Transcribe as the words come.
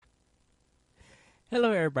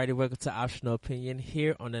Hello, everybody. Welcome to Optional Opinion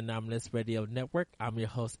here on the Anomalous Radio Network. I'm your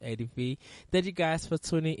host, ADV. Thank you guys for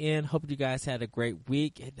tuning in. Hope you guys had a great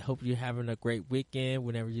week. Hope you're having a great weekend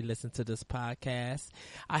whenever you listen to this podcast.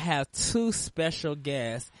 I have two special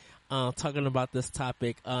guests talking about this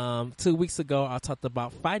topic. 2 weeks ago, I talked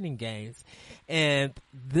about fighting games. And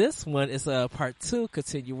this one is a part two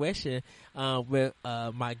continuation with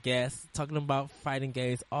my guests talking about fighting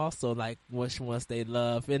games also, like which ones they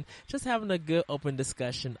love, and just having a good open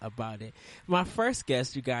discussion about it. My first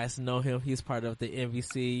guest, you guys know him. He's part of the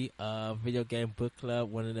NVC Video Game Book Club,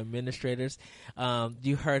 one of the administrators.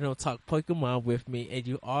 You heard him talk Pokemon with me, and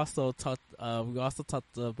you also talked. We also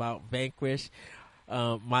talked about Vanquish,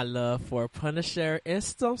 my love for Punisher, and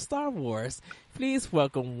some Star Wars. Please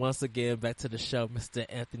welcome once again back to the show, Mr.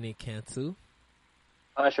 Anthony Cantu.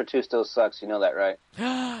 Punisher 2 still sucks, you know that, right?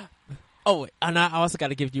 Oh, and I also got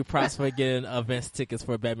to give you props for getting advance tickets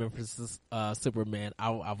for Batman vs. Superman. I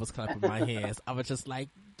was clapping my hands. I was just like,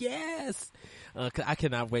 yes! 'Cause I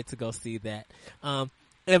cannot wait to go see that.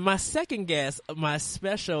 And my second guest, my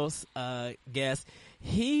special guest,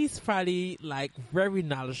 he's probably like very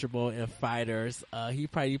knowledgeable in fighters. He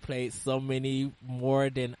probably played so many more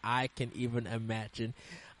than I can even imagine.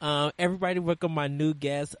 Everybody welcome my new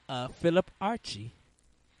guest, Philip Archie.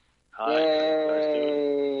 Hi,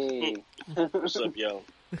 Yay! what's up, yo?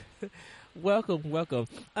 Welcome.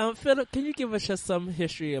 Philip, can you give us just some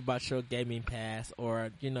history about your gaming past, or,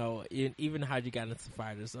 even how you got into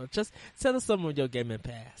fighters, or just tell us some of your gaming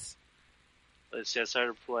past? Let's see, I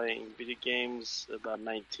started playing video games about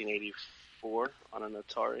 1984 on an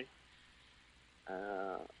Atari.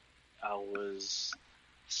 I was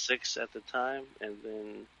 6 at the time, and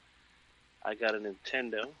then I got a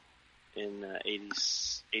Nintendo in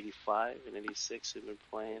 85 and 86. I've been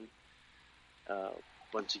playing a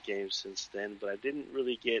bunch of games since then, but I didn't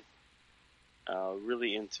really get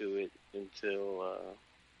really into it until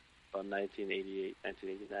about 1988,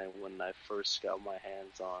 1989, when I first got my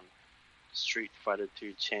hands on Street Fighter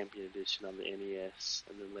II Champion Edition on the NES,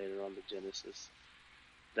 and then later on the Genesis.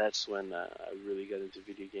 That's when I really got into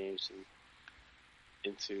video games and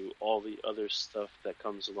into all the other stuff that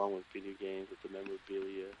comes along with video games, with the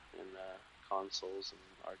memorabilia and consoles and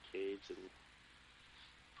arcades and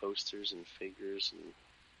posters and figures and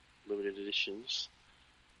limited editions,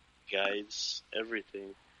 guides,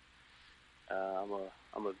 everything.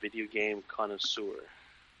 I'm a video game connoisseur.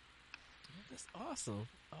 That's awesome.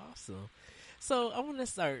 So I want to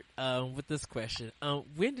start with this question.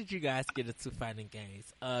 When did you guys get into fighting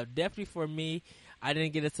games? Definitely for me, I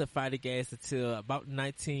didn't get into fighting games until about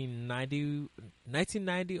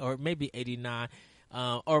 1990 or maybe 89,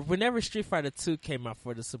 or whenever Street Fighter II came out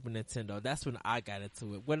for the Super Nintendo. That's when I got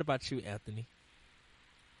into it. What about you, Anthony?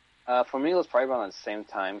 For me, it was probably around the same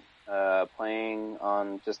time, playing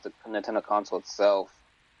on just the Nintendo console itself.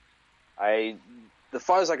 The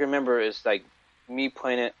farthest I can remember is like me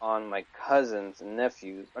playing it on my cousins and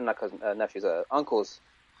nephews, or not cousins, nephews, uncles'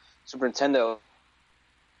 Super Nintendo.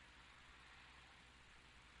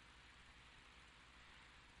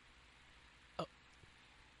 Oh,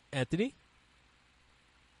 Anthony?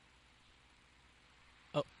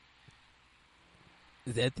 Oh,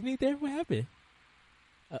 is Anthony there? What happened?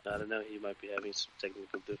 I don't know, he might be having some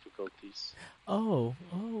technical difficulties. Oh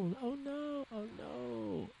no.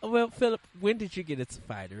 Well, Philip, when did you get into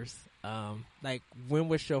fighters? Like, when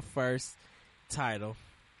was your first title?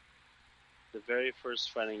 The very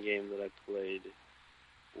first fighting game that I played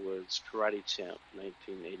was Karate Champ,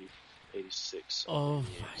 1986. Oh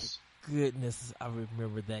my goodness, I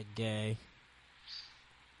remember that game.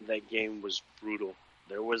 That game was brutal.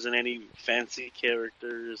 There wasn't any fancy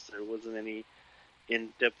characters, there wasn't any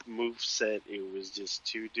in-depth move set. It was just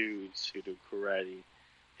two dudes who do karate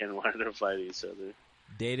and wanted to fight each other.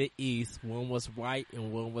 Data East, one was white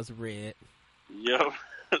and one was red. Yup,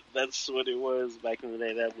 that's what it was back in the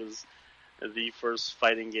day. That was the first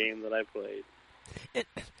fighting game that I played. And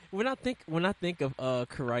when I think of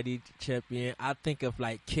Karate Champion, I think of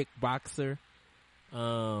like Kickboxer.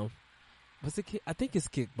 What's it? I think it's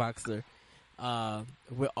Kickboxer.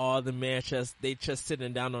 With all the men they just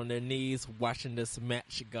sitting down on their knees watching this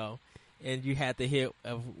match go, and you had to hit.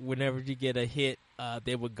 Whenever you get a hit,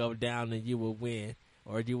 they would go down and you would win,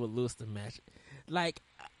 or you would lose the match. Like,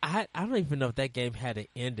 I don't even know if that game had an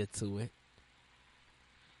ending to it.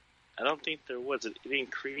 I don't think there was. It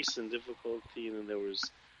increased in difficulty, and then there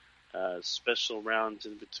was special rounds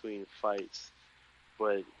in between fights,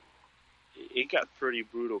 but it got pretty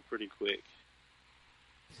brutal pretty quick.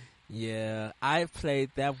 Yeah, I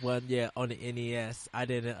played that one, on the NES. I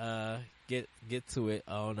didn't get to it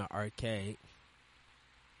on the arcade.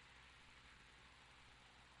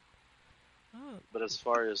 But as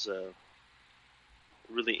far as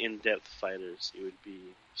really in-depth fighters, it would be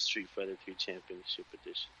Street Fighter 2 Championship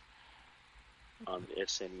Edition on the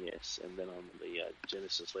SNES, and then on the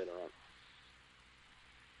Genesis later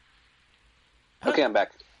on. Okay, I'm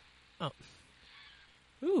back. Oh.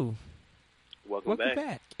 Ooh. Welcome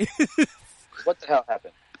back. What the hell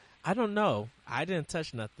happened? I don't know. I didn't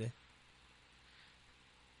touch nothing.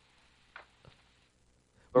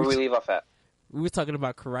 Where we leave off at? We were talking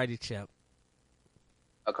about Karate Champ.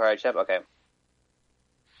 A Karate Champ? Okay.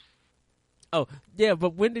 Oh, yeah,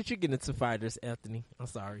 but when did you get into fighters, Anthony? I'm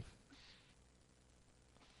sorry.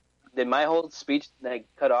 Did my whole speech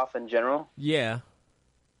cut off in general? Yeah.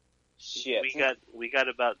 Shit. We got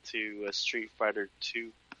about to Street Fighter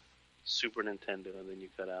 2 Super Nintendo, and then you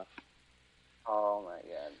cut off. Oh my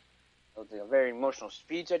god. It was a very emotional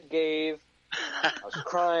speech I gave. I was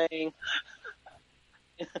crying.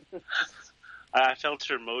 I felt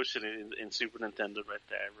your emotion in Super Nintendo right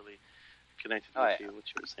there. I really connected with you, what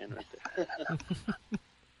you were saying right there.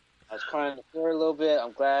 I was crying on the floor a little bit.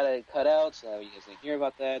 I'm glad I cut out, so you guys didn't hear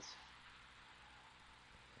about that.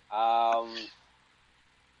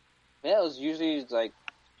 Yeah, it was usually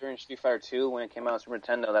during Street Fighter 2 when it came out on Super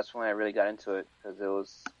Nintendo. That's when I really got into it because it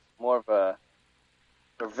was more of a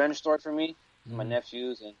revenge story for me. Mm-hmm. My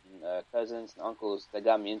nephews and cousins and uncles that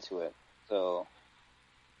got me into it. So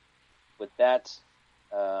with that,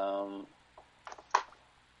 what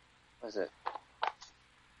is it?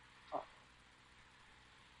 Oh.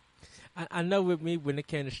 I know with me, when it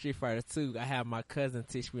came to Street Fighter 2, I had my cousin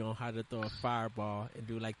teach me on how to throw a fireball and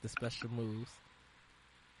do the special moves.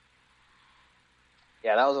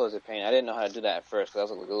 Yeah, that was always a pain. I didn't know how to do that at first because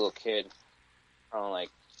I was a little kid, around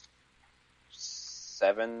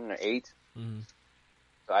 7 or 8. Mm-hmm.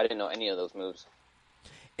 So I didn't know any of those moves.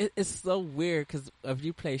 It's so weird because if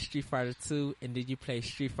you play Street Fighter 2 and then you play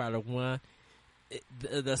Street Fighter 1,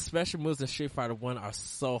 the special moves in Street Fighter 1 are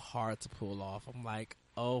so hard to pull off. I'm like,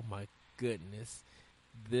 oh my goodness,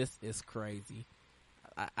 this is crazy.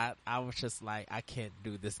 I was just like, I can't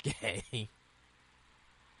do this game.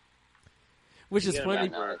 Which is funny.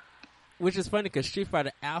 Which is funny because Street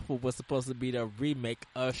Fighter Alpha was supposed to be the remake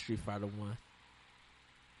of Street Fighter 1.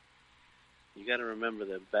 You got to remember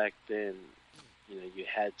that back then, you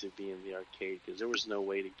had to be in the arcade because there was no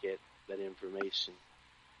way to get that information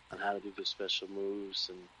on how to do the special moves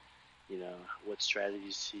and, what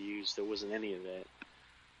strategies to use. There wasn't any of that.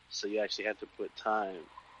 So you actually had to put time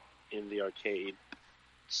in the arcade,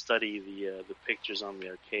 study the pictures on the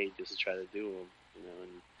arcade just to try to do them,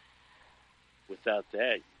 and without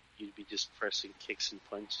that, you'd be just pressing kicks and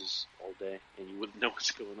punches all day, and you wouldn't know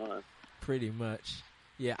what's going on. Pretty much.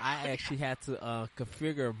 Yeah, I actually had to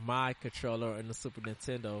configure my controller in the Super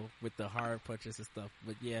Nintendo with the hard punches and stuff.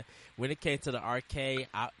 But yeah, when it came to the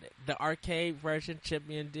arcade version,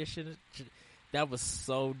 Champion Edition, that was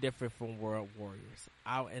so different from World Warriors.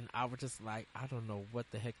 I was just like, I don't know what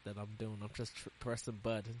the heck that I'm doing. I'm just pressing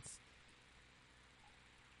buttons.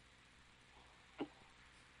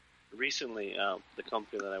 Recently, the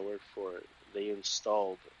company that I work for, they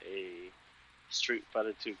installed a Street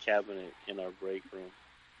Fighter 2 cabinet in our break room.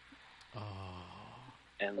 Oh.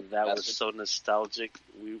 And that was so nostalgic.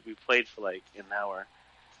 We played for an hour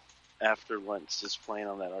after lunch just playing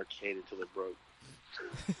on that arcade until it broke.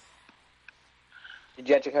 Did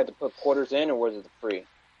you actually have to put quarters in, or was it free?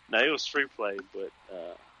 No, it was free play, but,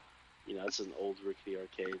 it's an old rickety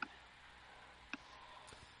arcade.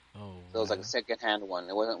 Oh, so it was a second-hand one.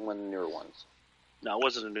 It wasn't one of the newer ones. No, it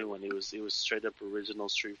wasn't a new one. It was straight up original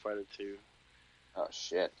Street Fighter 2. Oh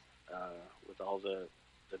shit! With all the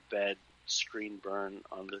bad screen burn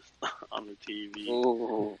on the TV.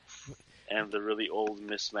 Ooh. And the really old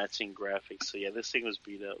mismatching graphics. So yeah, this thing was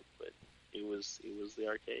beat up, but it was the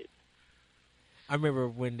arcade. I remember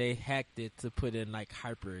when they hacked it to put in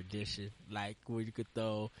Hyper Edition, where you could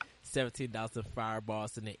throw 17,000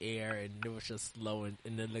 fireballs in the air and it was just slow and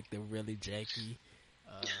it looked really janky.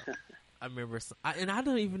 I remember, and I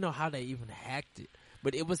don't even know how they even hacked it,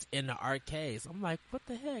 but it was in the arcades. I'm like, what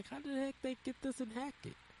the heck? How the heck they get this and hack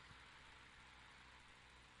it?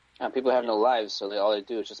 People have no lives, so all they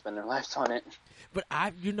do is just spend their lives on it. But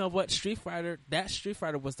you know what, Street Fighter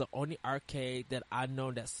was the only arcade that I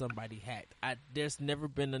know that somebody hacked. There's never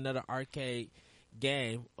been another arcade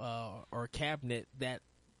game or cabinet that,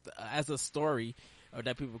 as a story, or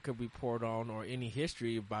that people could report on, or any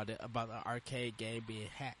history about an arcade game being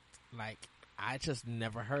hacked. I just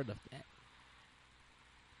never heard of that.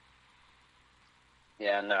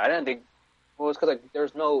 Yeah, no, I didn't think. Well, it's because there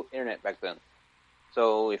was no internet back then.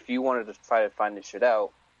 So if you wanted to try to find this shit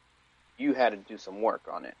out, you had to do some work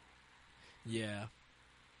on it. Yeah.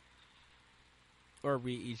 or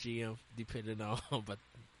re-EGM, depending on, but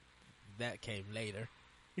that came later.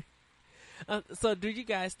 So do you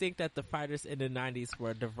guys think that the fighters in the 90s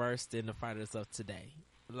were diverse than the fighters of today?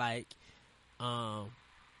 Like,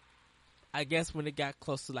 I guess when it got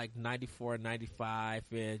close to like 94, 95,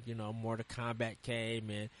 and, Mortal Kombat came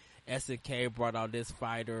and SNK brought all these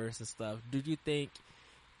fighters and stuff, do you think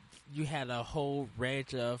you had a whole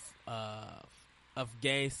range of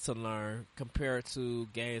games to learn compared to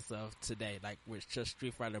games of today, like with just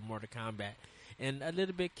Street Fighter, Mortal Kombat, and a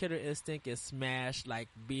little bit Killer Instinct and Smash, like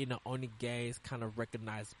being the only games kind of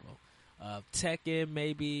recognizable? Tekken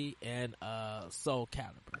maybe, and Soul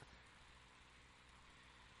Calibur.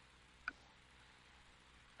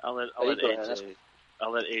 I'll let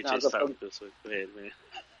AJ start with this one. Go ahead, man.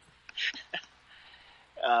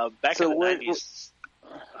 Back in the 90s.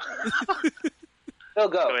 Phil, go.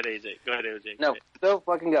 Go ahead, AJ. No, Phil,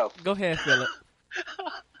 fucking go. Go ahead, Philip.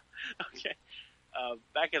 Okay.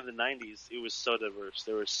 Back in the 90s, it was so diverse.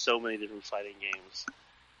 There were so many different fighting games.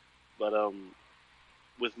 But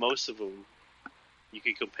with most of them, you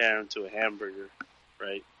could compare them to a hamburger,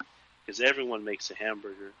 right? Because everyone makes a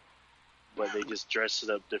hamburger, but they just dress it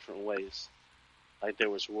up different ways. Like there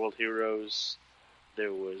was World Heroes,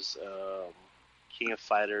 there was King of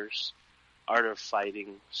Fighters, Art of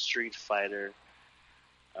Fighting, Street Fighter,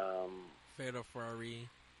 Fatal Fury.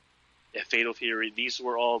 Yeah, Fatal Fury. These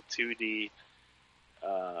were all 2D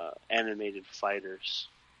animated fighters,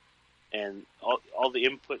 and all the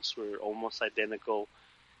inputs were almost identical.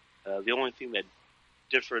 The only thing that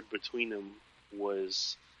differed between them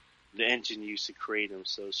was the engine used to create them.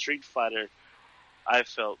 So Street Fighter, I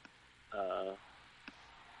felt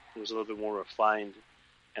it was a little bit more refined,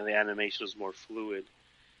 and the animation was more fluid.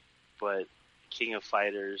 But King of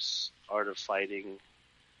Fighters, Art of Fighting,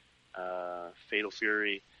 Fatal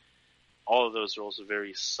Fury, all of those are also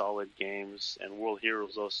very solid games, and World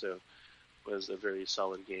Heroes also was a very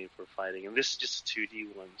solid game for fighting. And this is just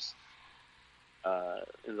 2D ones.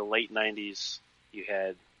 In the late 90s, you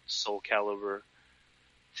had Soul Calibur,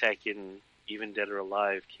 Tekken, even Dead or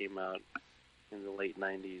Alive came out in the late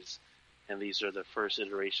 90s, and these are the first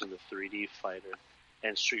iteration of the 3D fighter,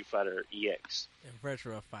 and Street Fighter EX. And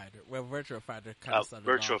Virtua Fighter. Well, Virtua Fighter kind of started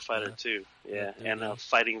Virtua off Fighter too, yeah. And 3D.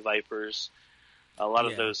 Fighting Vipers. A lot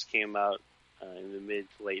of those came out in the mid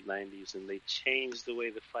to late 90s, and they changed the way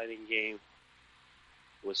the fighting game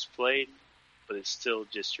was played, but it's still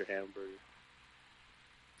just your hamburger.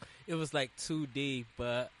 It was like 2D,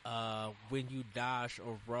 but when you dodged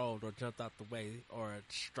or rolled or jumped out the way, or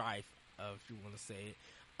strife, if you want to say it,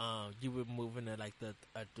 you were moving in like a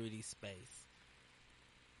 3D space.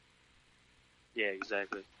 Yeah,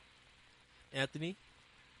 exactly. Anthony?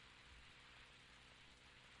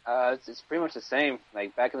 It's pretty much the same.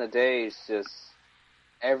 Like back in the day, it's just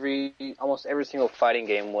almost every single fighting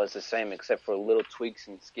game was the same except for little tweaks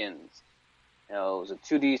and skins. It was a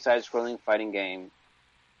 2D side-scrolling fighting game,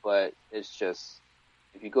 but it's just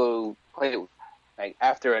if you go play it like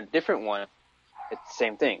after a different one, it's the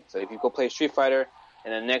same thing. So if you go play Street Fighter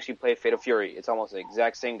and then next you play Fatal Fury, it's almost the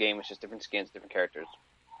exact same game. It's just different skins, different characters.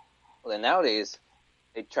 Well, then nowadays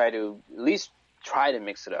they try to at least try to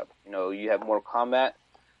mix it up. You have Mortal Kombat,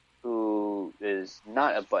 who is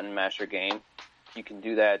not a button masher game. You can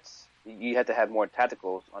do that. You have to have more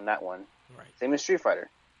tacticals on that one. Right. Same as Street Fighter.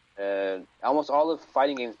 Almost all the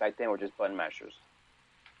fighting games back then were just button mashers.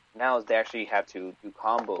 Now they actually have to do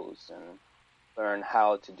combos and learn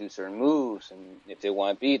how to do certain moves. And if they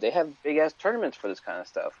want to beat, they have big ass tournaments for this kind of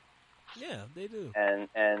stuff. Yeah, they do. And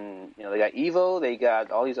they got EVO. They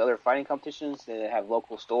got all these other fighting competitions. They have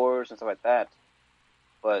local stores and stuff like that.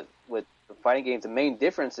 But with the fighting games, the main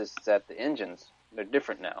difference is that the engines, they're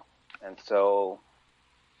different now. And so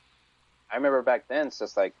I remember back then, it's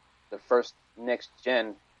just like the first next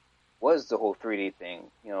gen was the whole 3D thing,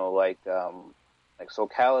 like Soul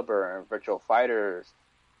Calibur and Virtual Fighters,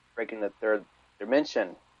 breaking the third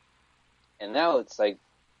dimension. And now it's like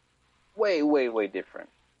way, way, way different.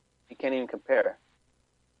 You can't even compare.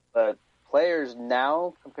 But players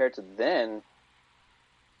now compared to then,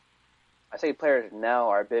 I say players now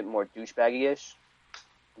are a bit more douchebaggy-ish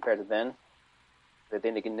compared to then. They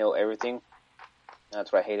think they can know everything. And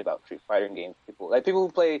that's what I hate about Street Fighter games. People who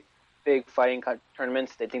play big fighting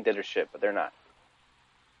tournaments, they think they're shit, but they're not.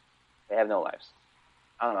 They have no lives.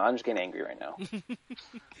 I don't know. I'm just getting angry right now.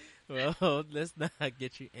 Well, let's not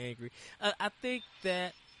get you angry. I think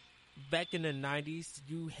that back in the 90s,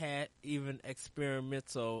 you had even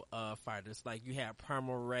experimental fighters. Like you had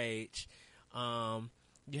Primal Rage.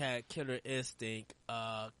 You had Killer Instinct.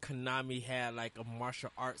 Konami had like a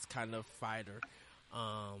martial arts kind of fighter.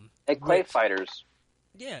 Like Clay Fighters.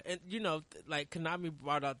 Yeah, and like Konami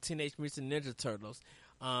brought out Teenage Mutant Ninja Turtles,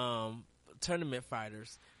 Tournament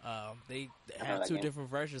Fighters. They I had know that two game.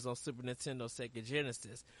 different versions on Super Nintendo, Sega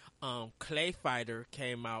Genesis. Clay Fighter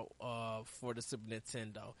came out for the Super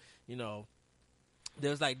Nintendo.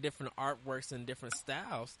 There's like different artworks and different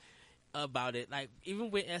styles about it. Like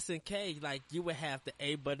even with SNK, like you would have the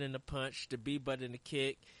A button to punch, the B button to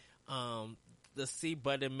kick, the C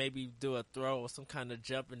button maybe do a throw or some kind of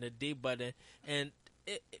jump, and the D button. And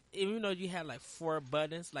even though you had like 4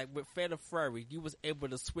 buttons, like with Fatal Fury, you was able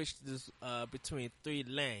to switch this between 3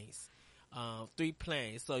 lanes, 3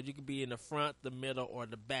 planes. So you could be in the front, the middle, or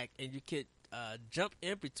the back, and you could jump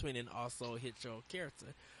in between and also hit your character.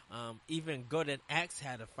 Even Golden Axe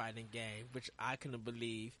had a fighting game, which I couldn't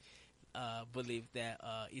believe that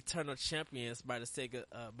Eternal Champions by Sega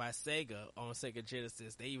on Sega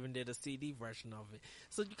Genesis. They even did a CD version of it.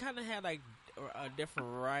 So you kind of had like a different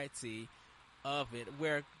variety of it.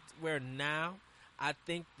 Where now, I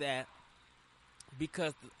think that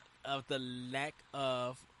because of the lack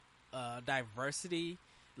of diversity,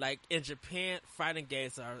 like in Japan, fighting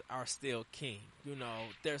games are still king.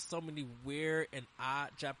 There's so many weird and odd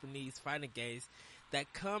Japanese fighting games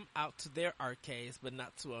that come out to their arcades, but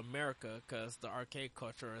not to America, because the arcade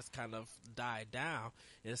culture has kind of died down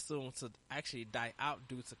and soon to actually die out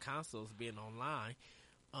due to consoles being online.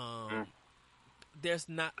 There's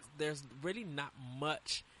really not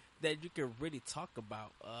much that you can really talk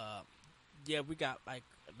about. Yeah, we got like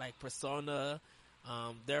Persona,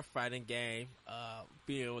 their fighting game,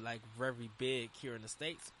 being like very big here in the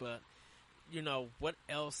States, but what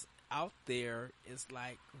else out there is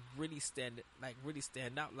like really stand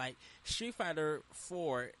out. Like Street Fighter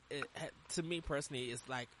 4, to me personally, is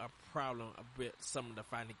like a problem with some of the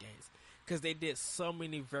fighting games, because they did so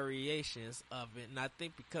many variations of it, and I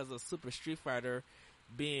think because of Super Street Fighter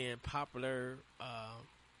being popular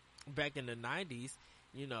back in the 90s,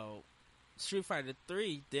 Street Fighter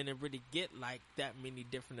 3 didn't really get like that many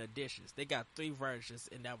different editions. They got 3 versions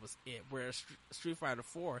and that was it. Whereas Street Fighter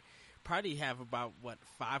 4 probably have about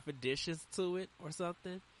 5 editions to it or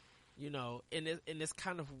something, and it's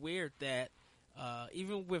kind of weird that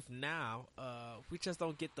even with now, we just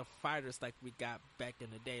don't get the fighters like we got back in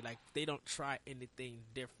the day. Like they don't try anything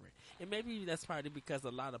different, and maybe that's probably because a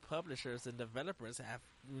lot of publishers and developers have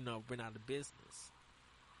been out of business.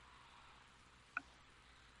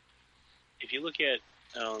 If you look at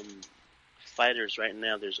fighters right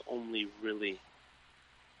now, there's only really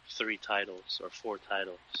 3 titles or 4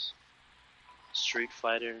 titles: Street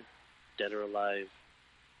Fighter, Dead or Alive,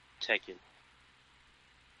 Tekken.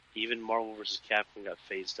 Even Marvel vs. Capcom got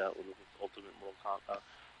phased out with Ultimate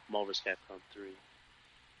Marvel vs. Capcom 3.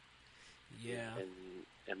 Yeah.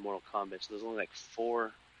 And Mortal Kombat. So there's only like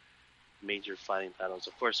 4 major fighting titles.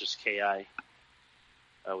 Of course, there's KI,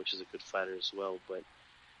 which is a good fighter as well. But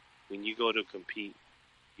when you go to compete,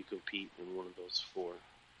 you compete in one of those 4.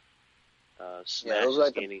 Smash is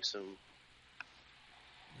like gaining some.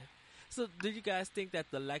 Yeah. So, do you guys think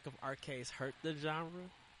that the lack of arcades hurt the genre,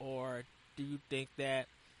 or do you think that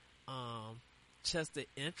just the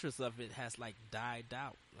interest of it has like died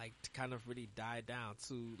out, like kind of really died down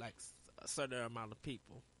to like a certain amount of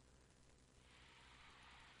people?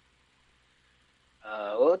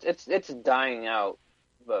 Well, it's dying out,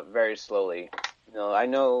 but very slowly. I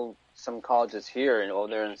know some colleges here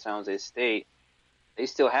in San Jose State, they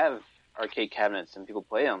still have arcade cabinets and people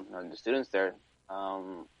play them, the students there.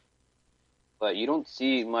 But you don't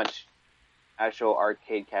see much actual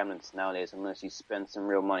arcade cabinets nowadays unless you spend some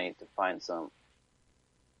real money to find some.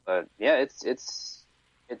 But yeah, it's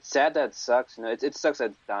sad that it sucks. It sucks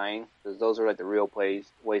that it's dying, because those are like the real ways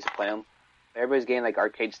to play them. Everybody's getting like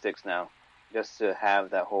arcade sticks now, just to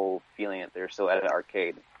have that whole feeling that they're still at an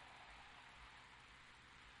arcade.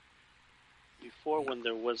 Before, when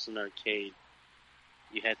there was an arcade,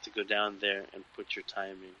 you had to go down there and put your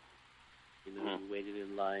time in. You waited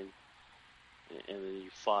in line, and then you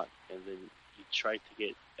fought, and then you tried to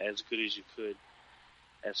get as good as you could,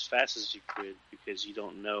 as fast as you could, because you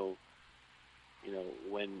don't know,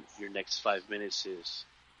 when your next 5 minutes is.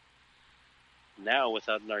 Now,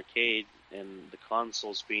 without an arcade and the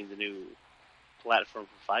consoles being the new platform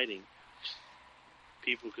for fighting,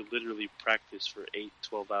 people could literally practice for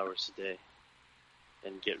 8-12 hours a day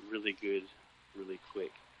and get really good really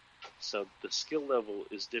quick. So the skill level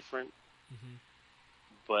is different,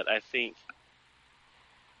 but I think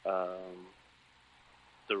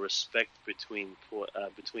the respect between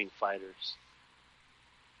fighters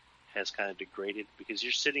has kind of degraded, because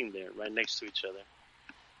you're sitting there right next to each other,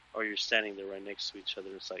 or you're standing there right next to each other.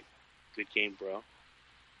 It's like, good game, bro.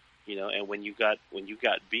 And when you got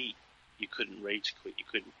beat, you couldn't rage quit. You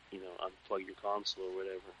couldn't, unplug your console or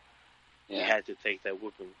whatever. Yeah. You had to take that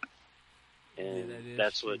whooping, and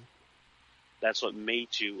that's true. what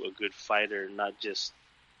made you a good fighter, not just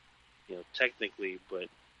technically, but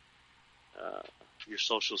your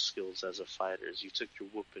social skills as a fighter. Is you took your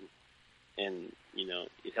whooping, and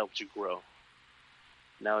it helped you grow.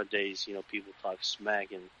 Nowadays, people talk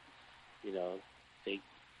smack, and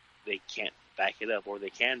they can't back it up, or they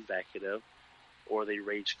can back it up, or they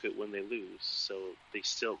rage quit when they lose. So they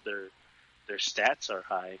still their stats are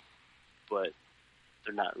high, but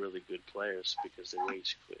they're not really good players because they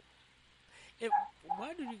rage quit. And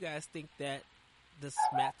why do you guys think that the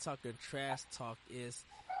smack talk and trash talk is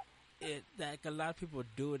it? Like a lot of people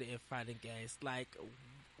do it in fighting games. Like,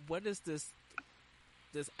 what is this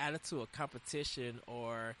attitude of competition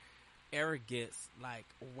or arrogance? Like,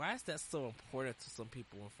 why is that so important to some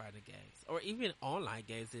people in fighting games or even online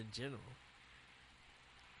games in general?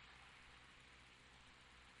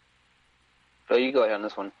 So you go ahead on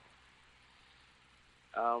this one.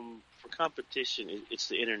 For competition, it's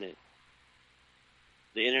the internet.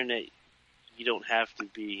 The internet, you don't have to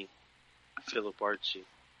be Philip Archie,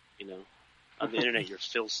 On the internet, you're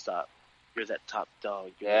Phil Stop. You're that top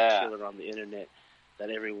dog. You're the killer on the internet that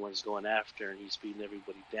everyone's going after, and he's beating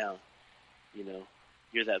everybody down.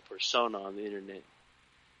 You're that persona on the internet.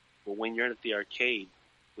 But when you're at the arcade,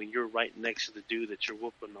 when you're right next to the dude that you're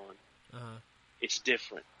whooping on, it's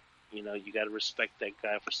different. You got to respect that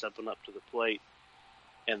guy for stepping up to the plate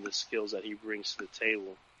and the skills that he brings to the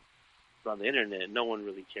table. But on the internet, no one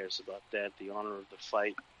really cares about that. The honor of the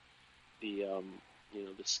fight, the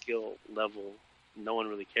skill level, no one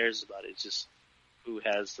really cares about it. It's just who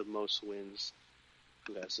has the most wins,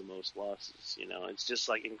 who has the most losses. It's just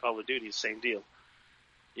like in Call of Duty, same deal.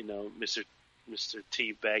 Mr.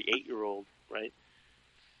 T-Bag 8-year-old, right?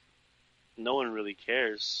 No one really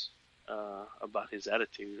cares about his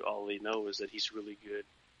attitude. All they know is that he's really good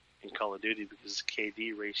in Call of Duty because his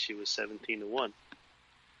KD ratio is 17-1.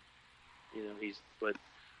 But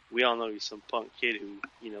we all know he's some punk kid who,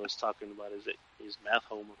 is talking about his math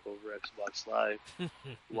homework over Xbox Live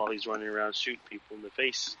while he's running around shooting people in the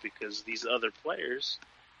faces because these other players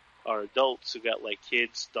are adults who got like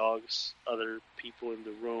kids, dogs, other people in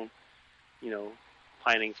the room,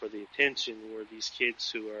 pining for the attention, where these kids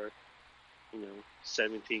who are,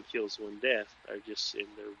 17 kills, 1 death are just in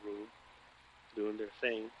their room doing their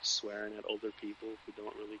thing, swearing at older people who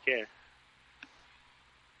don't really care.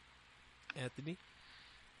 Anthony?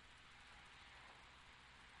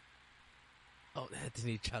 Oh,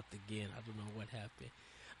 Anthony dropped again. I don't know what happened.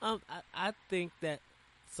 I think that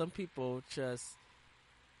some people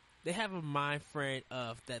they have a mind frame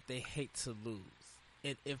of that they hate to lose.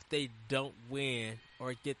 And if they don't win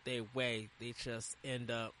or get their way, they just end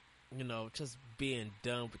up, just being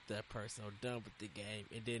done with that person or done with the game,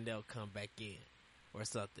 and then they'll come back in or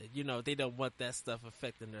something. They don't want that stuff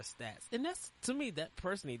affecting their stats. And that's, to me,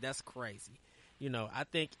 that's crazy. I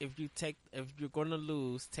think if you're going to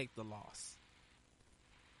lose, take the loss.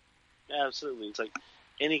 Absolutely. It's like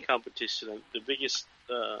any competition. The biggest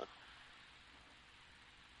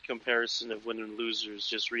comparison of winning and losers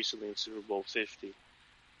just recently in Super Bowl 50,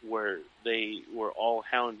 where they were all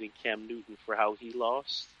hounding Cam Newton for how he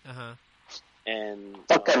lost. And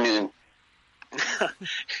fuck Cam Newton.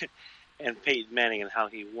 And Peyton Manning and how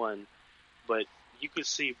he won. But you could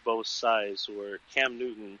see both sides, where Cam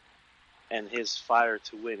Newton and his fire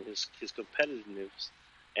to win, his competitiveness,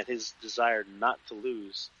 and his desire not to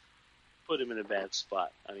lose, put him in a bad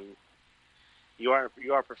spot. I mean, you are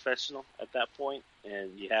a professional at that point,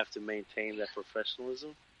 and you have to maintain that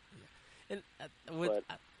professionalism. Yeah.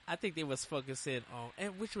 And I think they was focusing on,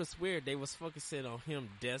 and which was weird, they was focusing on him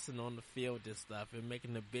dancing on the field and stuff and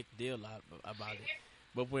making a big deal about it.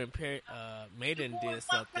 But when Maiden did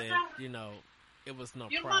something, it was no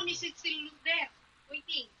Your problem. mommy should still look there,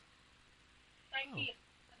 waiting.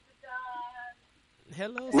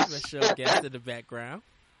 Hello, special guest in the background.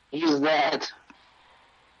 Who's that?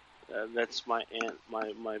 That's my aunt.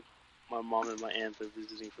 My mom and my aunt are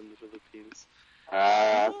visiting from the Philippines.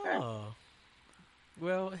 Okay. Oh.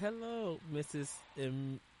 Well, hello, Mrs.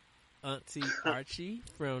 Auntie Archie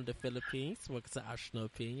from the Philippines. Welcome to Optional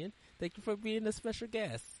Opinion. Thank you for being a special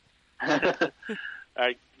guest. All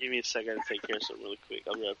right, give me a second to take care of something really quick.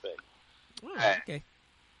 I'll be right back. Oh, okay.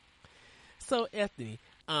 So, Anthony,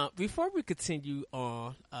 before we continue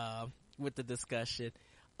on with the discussion,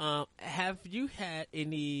 have you had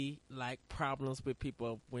any problems with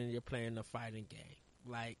people when you're playing a fighting game?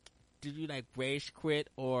 Did you rage quit,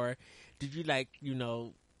 or did you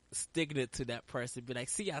sticking it to that person? Be like,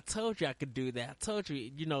 see, I told you I could do that. I told you,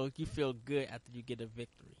 you feel good after you get a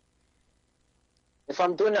victory. If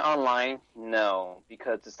I'm doing it online, no,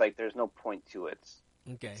 because it's like there's no point to it.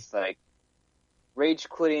 Okay. It's like rage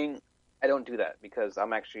quitting. I don't do that because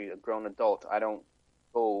I'm actually a grown adult. I don't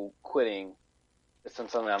go quitting if it's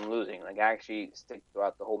something I'm losing. Like I actually stick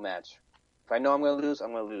throughout the whole match. If I know I'm gonna lose,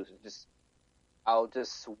 I'm gonna lose. I'll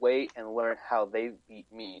just wait and learn how they beat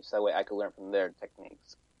me, so that way I can learn from their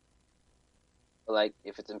techniques. But like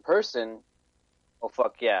if it's in person, oh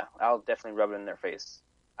fuck yeah, I'll definitely rub it in their face.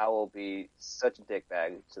 I will be such a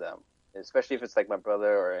dickbag to them, especially if it's like my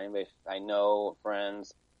brother or anybody I know,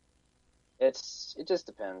 friends. It just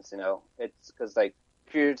depends, you know. It's because like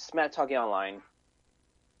if you're smack talking online,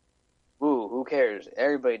 woo, who cares?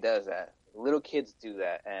 Everybody does that. Little kids do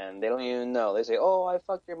that, and they don't even know. They say, "Oh, I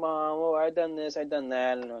fucked your mom. Oh, I done this, I done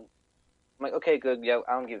that," and I'm like, "Okay, good. Yeah,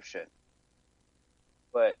 I don't give a shit."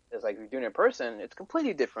 But it's like if you're doing it in person, it's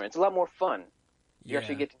completely different. It's a lot more fun. You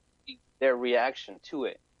actually get to see their reaction to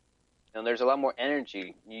it. And there's a lot more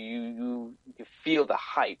energy. You feel the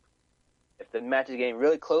hype. If the match is getting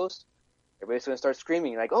really close, everybody's going to start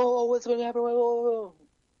screaming like, "Oh, what's going to happen?"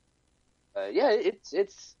 Yeah,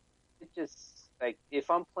 it's just like if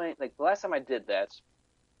I'm playing like the last time I did that.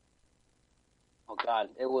 Oh God,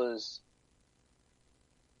 it was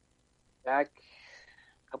back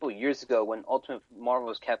a couple of years ago when Ultimate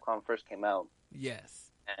Marvel's Capcom first came out.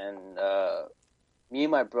 Yes. And me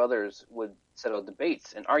and my brothers would settle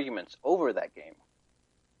debates and arguments over that game.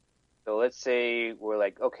 So let's say we're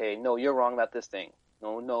like, okay, no, you're wrong about this thing.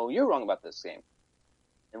 No, you're wrong about this game.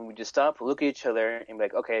 And we just stop, look at each other, and be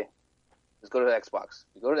like, okay, let's go to the Xbox.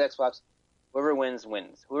 We go to the Xbox. Whoever wins,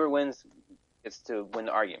 wins. Whoever wins gets to win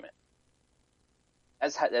the argument.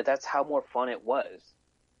 That's how more fun it was.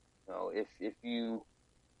 You know, if you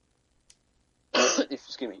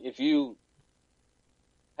if you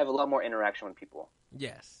have a lot more interaction with people.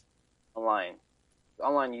 Yes.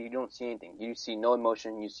 Online, you don't see anything. You see no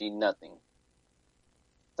emotion. You see nothing.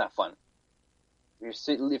 It's not fun.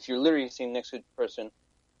 If you're literally sitting next to a person,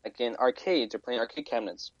 like in arcades or playing arcade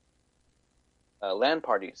cabinets, LAN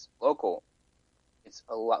parties, local, it's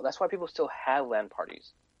a lot. That's why people still have LAN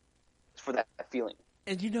parties. It's for that feeling.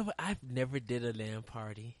 And you know what? I've never did a LAN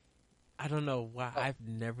party. I don't know why. I've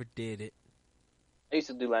never did it. I used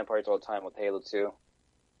to do LAN parties all the time with Halo 2.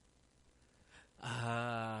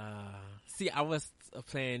 See, I was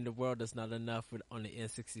playing The World Is Not Enough on the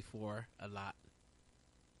N64 a lot.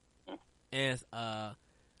 And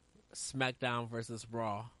SmackDown versus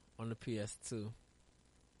Raw on the PS2.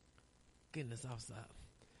 Goodness, I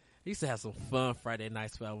used to have some fun Friday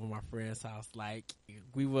nights with my friend's house. Like,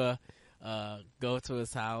 we would go to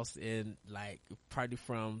his house and, like, party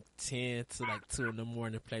from 10 to, like, 2 in the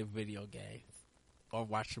morning to play video games or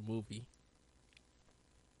watch a movie.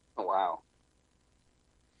 Oh, wow.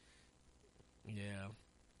 Yeah.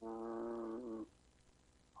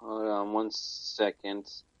 Hold on 1 second.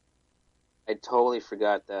 I totally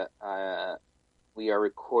forgot that we are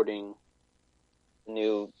recording a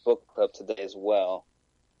new book club today as well.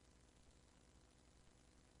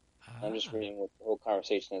 I'm just reading what the whole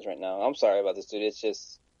conversation is right now. I'm sorry about this, dude. It's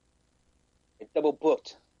just double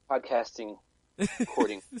booked podcasting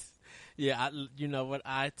recording. Yeah, you know what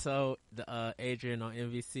I told Adrian on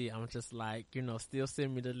MVC. I'm just like, still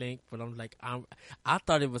send me the link, but I'm like, I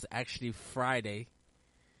thought it was actually Friday.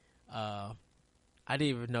 I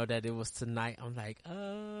didn't even know that it was tonight. I'm like,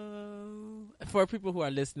 oh. For people who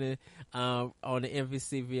are listening on the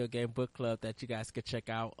MVC Video Game Book Club that you guys could check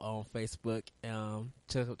out on Facebook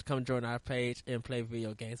to come join our page and play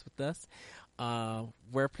video games with us.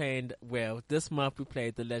 We're playing, this month we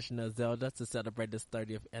played The Legend of Zelda to celebrate its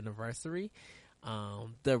 30th anniversary.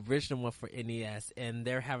 The original one for NES, and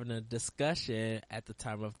they're having a discussion at the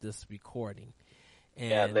time of this recording. And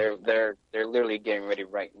yeah, they're literally getting ready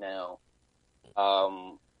right now.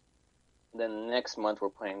 Then next month we're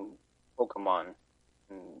playing Pokemon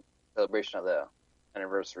in celebration of the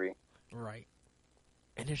anniversary. Right.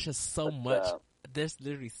 And there's just so much. There's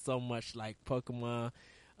literally so much like Pokemon.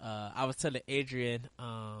 I was telling Adrian,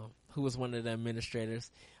 who was one of the administrators,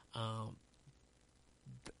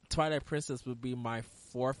 Twilight Princess would be my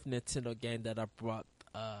 4th Nintendo game that I brought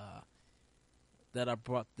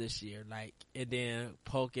this year. Like, and then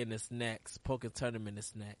Pokken is next. Pokken Tournament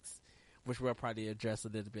is next, which we'll probably address a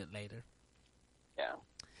little bit later. Yeah.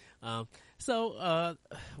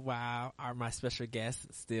 Wow, my special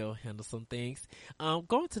guest still handle some things.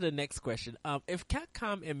 Going to the next question. If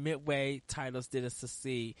Capcom and Midway titles didn't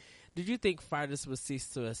succeed, did you think fighters would cease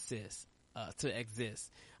to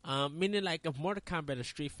exist? Meaning, like, if Mortal Kombat or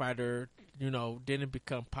Street Fighter, didn't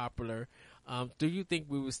become popular, do you think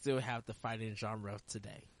we would still have the fighting genre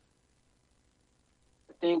today?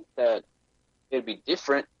 I think that it it'd be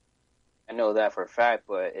different. I know that for a fact,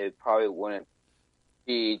 but it probably wouldn't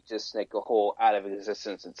be just like a whole out of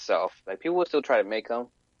existence itself. Like people would still try to make them,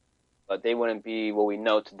 but they wouldn't be what we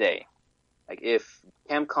know today. Like if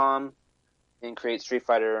Capcom didn't create Street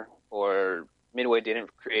Fighter or Midway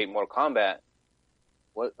didn't create Mortal Kombat,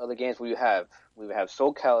 what other games would you have? We would have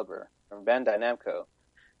Soul Calibur from Bandai Namco.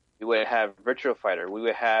 We would have Virtua Fighter. We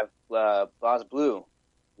would have BlazBlue.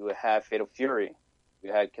 We would have Fatal Fury. We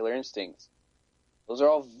had Killer Instincts. Those are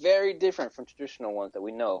all very different from traditional ones that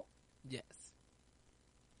we know. Yes.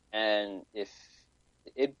 And if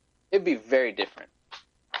it'd be very different.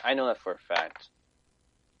 I know that for a fact.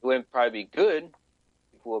 It wouldn't probably be good.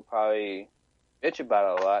 People would probably bitch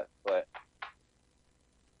about it a lot, but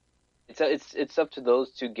it's up to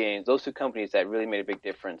those two companies that really made a big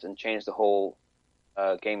difference and changed the whole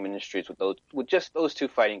game industries with just those two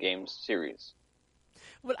fighting games series.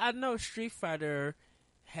 Well, I know Street Fighter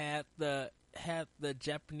had the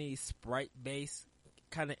Japanese sprite based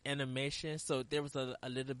kind of animation, so there was a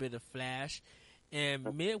little bit of flash.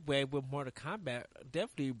 And Midway with Mortal Kombat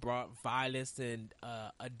definitely brought violence and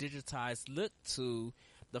a digitized look to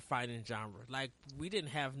the fighting genre. Like, we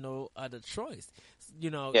didn't have no other choice.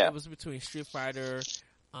 It was between Street Fighter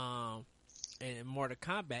and Mortal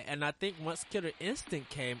Kombat. And I think once Killer Instinct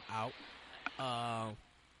came out,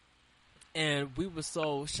 and we were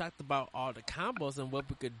so shocked about all the combos and what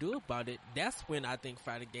we could do about it, that's when I think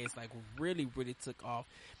fighting games like really, really took off.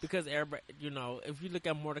 Because everybody, if you look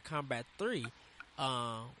at Mortal Kombat 3,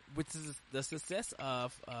 which is the success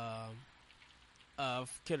of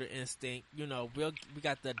Killer Instinct, we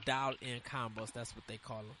got the dialed-in combos. That's what they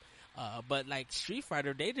call them. But like Street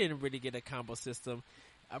Fighter, they didn't really get a combo system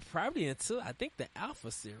probably until I think the Alpha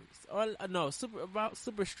series, or no,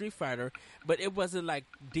 Super Street Fighter. But it wasn't like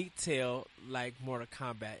detailed like Mortal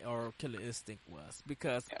Kombat or Killer Instinct was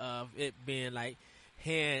because of it being like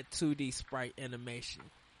hand 2D sprite animation.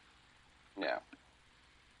 Yeah.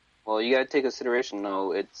 Well, you gotta take consideration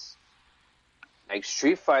though. It's like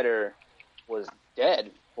Street Fighter was dead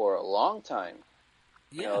for a long time.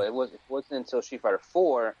 Yeah. It wasn't until Street Fighter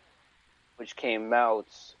 4, which came out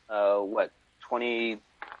 2010,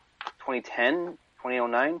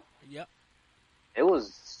 2009. Yep.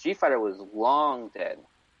 Street Fighter was long dead.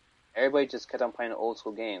 Everybody just kept on playing old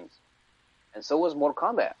school games, and so was Mortal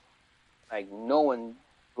Kombat. Like the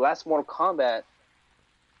last Mortal Kombat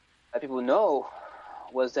that people know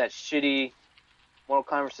was that shitty Mortal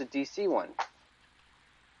Kombat vs. DC one.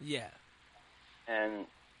 Yeah. And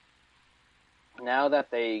now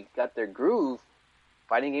that they got their groove,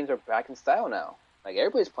 fighting games are back in style now. Like,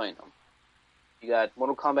 everybody's playing them. You got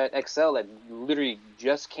Mortal Kombat XL that literally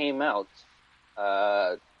just came out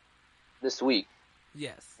this week.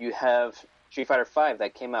 Yes. You have Street Fighter 5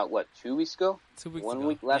 that came out, 2 weeks ago? 2 weeks One ago.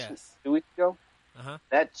 week? Yes. 2 weeks ago? Uh-huh.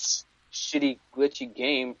 That shitty, glitchy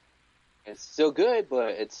game is still good, but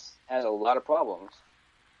it has a lot of problems.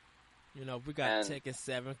 We got Tekken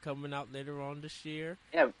 7 coming out later on this year.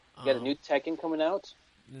 Yeah, you got a new Tekken coming out.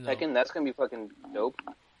 Tekken, that's going to be fucking dope.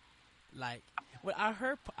 Like, well,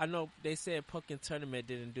 I know they said Pokken Tournament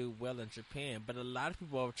didn't do well in Japan, but a lot of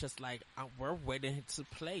people are just like, we're waiting to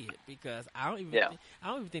play it because I don't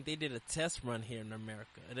even think they did a test run here in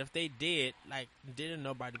America. And if they did, like, didn't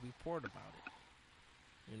nobody report about it?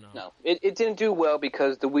 No, it didn't do well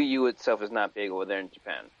because the Wii U itself is not big over there in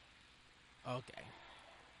Japan. Okay.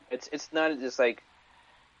 It's not just like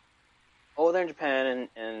over there in Japan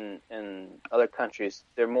and other countries,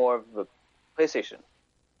 they're more of a PlayStation.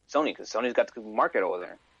 Sony, because Sony's got the market over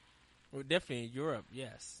there. Well, definitely in Europe,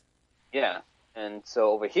 yes. Yeah, and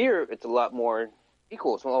so over here, it's a lot more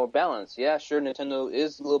equal. It's a lot more balanced. Yeah, sure, Nintendo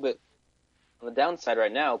is a little bit on the downside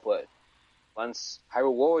right now, but once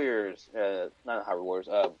Hyrule Warriors, not Hyrule Warriors,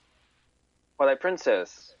 Twilight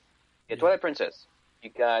Princess. Yeah, Twilight Princess. You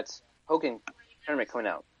got Pokken Tournament coming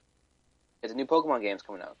out. There's a new Pokemon games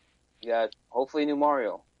coming out. You got hopefully a new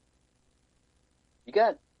Mario. You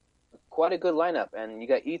got quite a good lineup, and you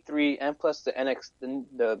got E3 and plus the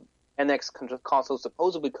NX console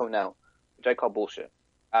supposedly coming out, which I call bullshit.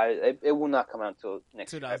 It will not come out until next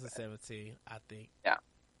 2017, I think. Yeah,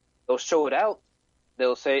 they'll show it out.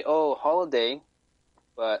 They'll say, "Oh, holiday,"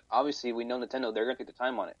 but obviously we know Nintendo. They're gonna take the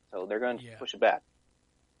time on it, so they're gonna push it back.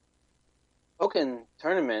 Pokken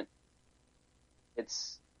Tournament.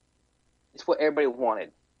 It's what everybody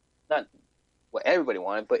wanted. Not what everybody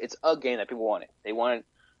wanted, but it's a game that people wanted. They wanted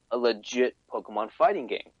a legit Pokemon fighting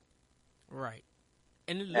game. Right.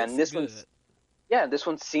 And it looks good. This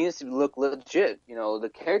one seems to look legit.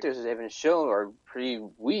 The characters they haven't shown are pretty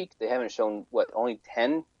weak. They haven't shown, only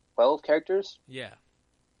 10, 12 characters? Yeah.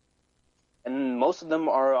 and most of them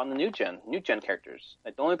are on the new gen characters.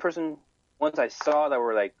 Like the only ones I saw that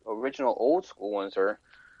were like original old school ones are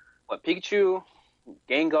Pikachu,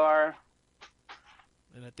 Gengar.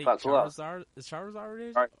 And I think Charizard is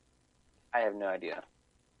Charizard. I have no idea.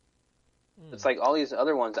 It's like all these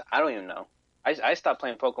other ones that I don't even know. I stopped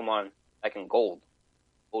playing Pokemon like in Gold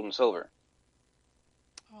and Silver.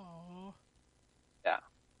 Oh. Yeah,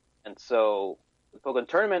 and so the Pokemon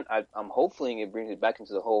tournament, I'm hoping it brings it back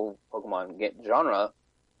into the whole Pokemon genre.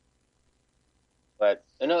 But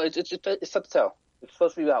it's tough to tell. It's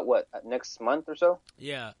supposed to be about what, next month or so?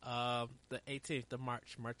 Yeah, the 18th of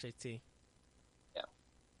March 18th. Yeah.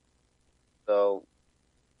 So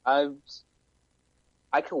I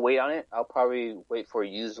can wait on it. I'll probably wait for a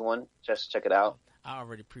used one just to check it out. I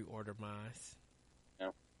already pre-ordered mine.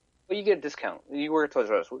 Yeah. But you get a discount. You work at Toys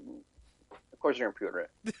R Us. Of course you're going to pre-order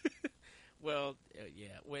it. Well,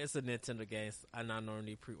 yeah. Well, it's a Nintendo game. I not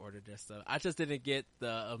normally pre-order their stuff. I just didn't get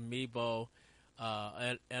the Amiibo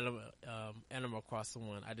Animal Crossing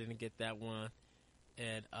one. I didn't get that one.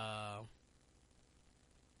 And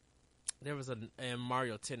there was and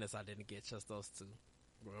Mario Tennis I didn't get, just those two.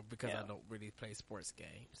 Because I don't really play sports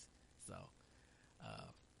games. So,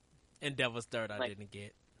 and Devil's Dirt I didn't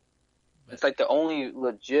get. But it's like the only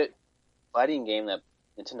legit fighting game that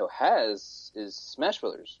Nintendo has is Smash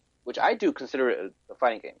Brothers, which I do consider it a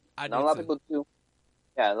fighting game. Not a lot of people do.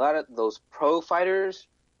 Yeah, a lot of those pro fighters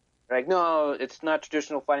are like, no, it's not a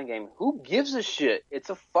traditional fighting game. Who gives a shit?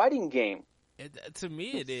 It's a fighting game. To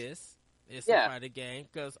me, it is. It's a fighting game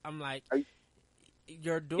because I'm like,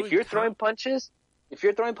 you're doing. If you're throwing punches. If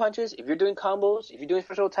you're doing combos, if you're doing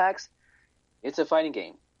special attacks, it's a fighting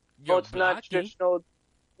game. It's not traditional.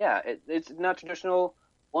 Yeah, it's not traditional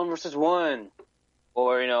 1-versus-1,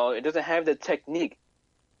 or it doesn't have the technique.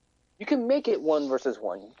 You can make it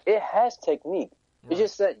 1-versus-1. It has technique. Right. It's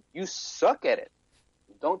just that you suck at it.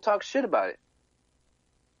 Don't talk shit about it.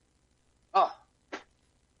 Oh,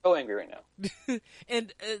 so angry right now.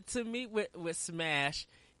 And to me, with Smash.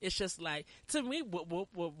 It's just like, to me, what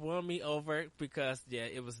won me over, because,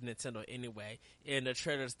 it was Nintendo anyway, and the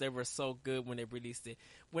trailers, they were so good when they released it.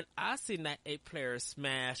 When I see that 8-player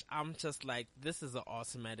Smash, I'm just like, this is an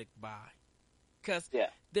automatic buy. Because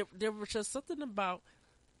there was just something about,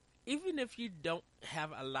 even if you don't have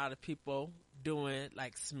a lot of people doing,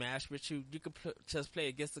 like, Smash with you, you could just play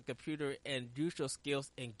against the computer and use your skills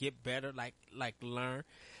and get better, like learn.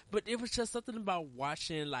 But it was just something about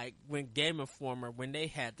watching, like, when Game Informer, when they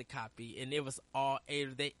had the copy, and it was all 8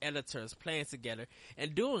 of their editors playing together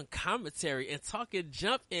and doing commentary and talking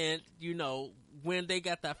jump in, when they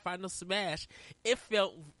got that final Smash, it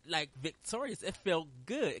felt like victorious. It felt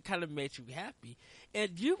good. It kind of made you happy.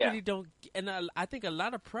 And you really don't, and I think a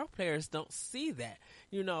lot of pro players don't see that,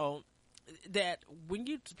 that when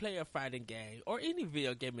you play a fighting game, or any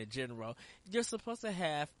video game in general, you're supposed to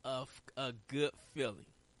have a good feeling.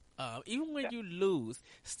 Even when you lose,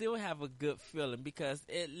 still have a good feeling, because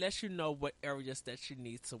it lets you know what areas that you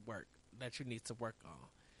need to work on,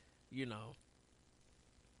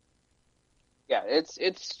 Yeah, it's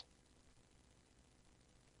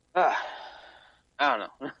I don't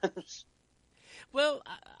know. Well,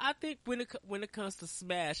 I think when it comes to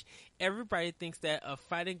Smash, everybody thinks that a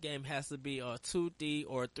fighting game has to be a 2D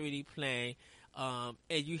or 3D plane, and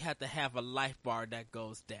you have to have a life bar that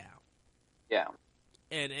goes down. Yeah.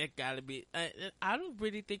 And it gotta be. I don't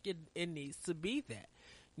really think it needs to be that.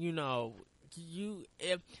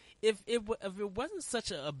 If it wasn't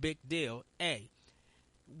such a big deal,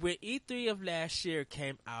 when E3 of last year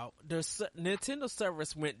came out, the Nintendo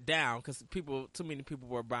servers went down because too many people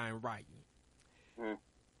were buying Raiden. Mm.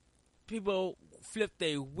 People flipped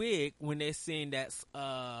their wig when they seen that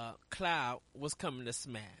Cloud was coming to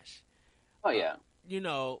Smash. Oh yeah.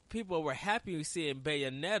 People were happy seeing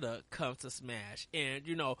Bayonetta come to Smash, and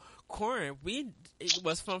Corrin, it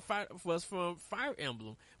was from Fire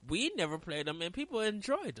Emblem. We never played them, and people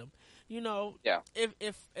enjoyed them.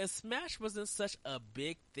 If Smash wasn't such a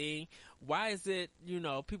big thing, why is it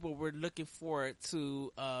people were looking forward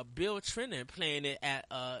to Bill Trinen playing it at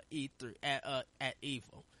E3 at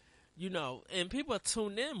EVO, and people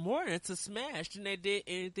tuned in more into Smash than they did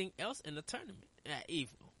anything else in the tournament at EVO.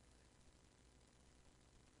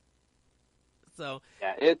 So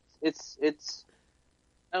yeah, it's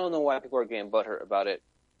I don't know why people are getting butthurt about it.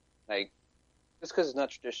 Like, just because it's not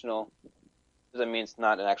traditional doesn't mean it's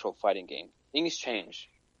not an actual fighting game. Things change.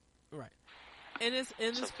 Right. And it's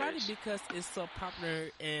funny because it's so popular,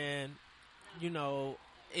 and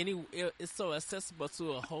it's so accessible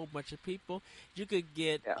to a whole bunch of people. You could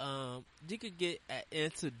get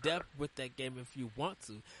into depth with that game if you want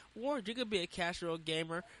to, or you could be a casual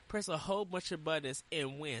gamer, press a whole bunch of buttons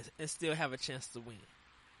and win, and still have a chance to win.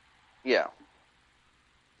 Yeah.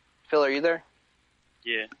 Phil, are you there?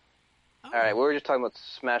 Yeah. Oh. All right, we were just talking about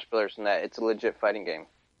Smash Brothers and that. It's a legit fighting game.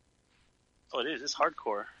 Oh, it is. It's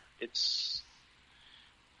hardcore. It's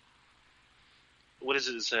what is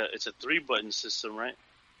it? It's a 3-button system, right?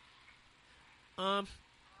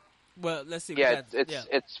 Well, let's see. Yeah,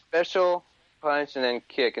 it's special, punch, and then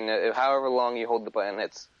kick, and however long you hold the button,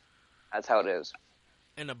 that's how it is.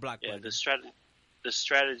 And a block button. The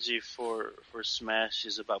strategy for Smash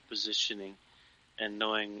is about positioning and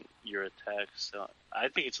knowing your attacks. So I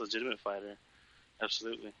think it's a legitimate fighter.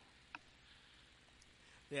 Absolutely.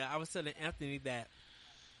 Yeah, I was telling Anthony that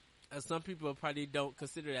some people probably don't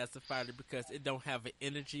consider it as a fighter because it don't have an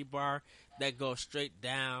energy bar that goes straight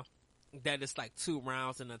down. That is like 2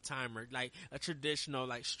 rounds and a timer, like a traditional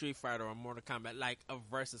like Street Fighter or Mortal Kombat, like a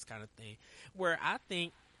versus kind of thing. Where I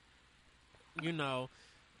think,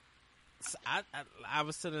 I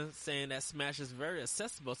was sort of saying that Smash is very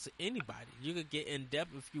accessible to anybody. You could get in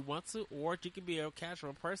depth if you want to, or you could be a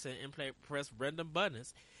casual person and press random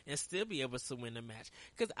buttons and still be able to win the match.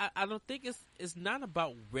 Because I don't think it's not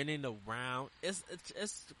about winning the round. It's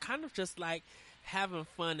kind of just like having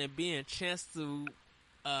fun and being a chance to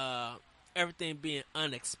everything being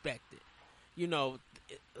unexpected.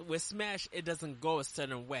 With Smash, it doesn't go a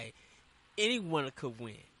certain way. Anyone could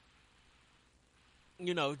win.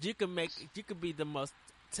 You could be the most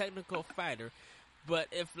technical fighter, but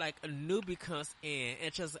if like a newbie comes in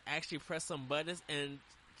and just actually press some buttons and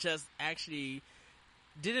just actually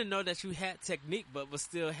didn't know that you had technique, but was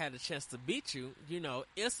still had a chance to beat you,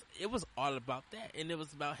 it was all about that, and it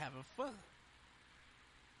was about having fun.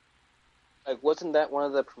 Like, wasn't that one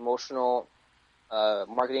of the promotional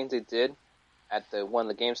marketing they did at one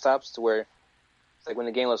of the GameStops, to where it's like when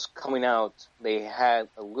the game was coming out, they had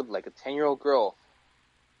a 10-year-old girl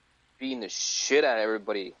beating the shit out of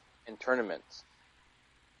everybody in tournaments.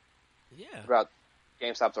 Yeah. Throughout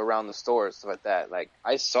GameStops around the stores, stuff like that. Like,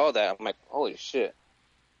 I saw that, I'm like, holy shit.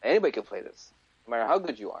 Anybody can play this, no matter how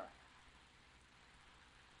good you are.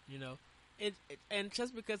 And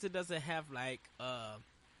just because it doesn't have like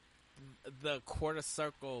the quarter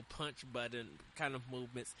circle punch button kind of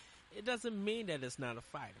movements, it doesn't mean that it's not a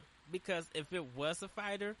fighter. Because if it was a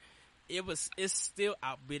fighter, it's still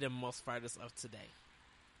outbidding most fighters of today.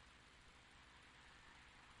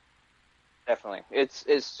 Definitely. It's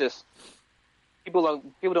just people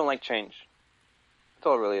don't like change. That's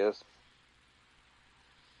all it really is.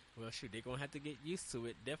 Well, shoot, they're going to have to get used to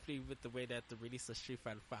it, definitely with the way that the release of Street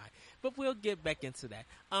Fighter V. But we'll get back into that.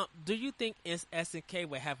 Do you think SNK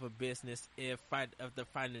would have a business if the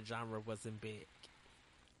fighting genre wasn't big?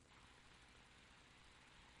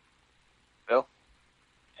 Bill?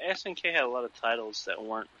 SNK had a lot of titles that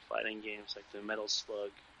weren't fighting games, like the Metal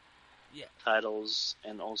Slug titles,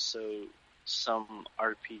 and also some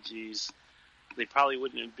RPGs. They probably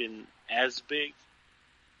wouldn't have been as big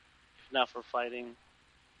if not for fighting.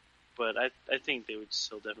 But I think they would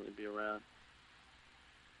still definitely be around.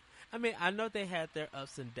 I mean, I know they had their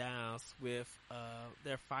ups and downs with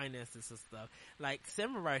their finances and stuff. Like,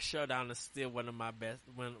 Samurai Showdown is still one of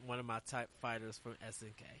my type fighters from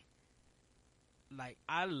SNK. Like,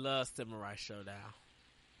 I love Samurai Showdown.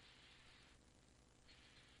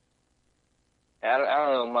 I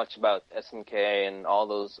don't know much about SNK and all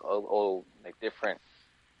those old like different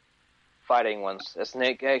fighting ones.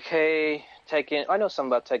 SNK, Tekken. I know something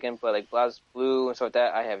about Tekken, but like BlazBlue and stuff like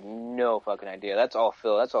that, I have no fucking idea. That's all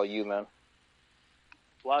Phil. That's all you, man.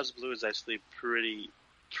 BlazBlue is actually pretty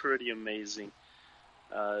amazing.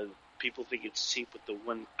 People think it's cheap with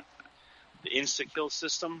the insta kill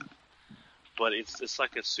system, but it's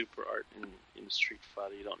like a super art in Street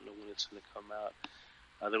Fighter. You don't know when it's going to come out.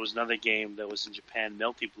 There was another game that was in Japan,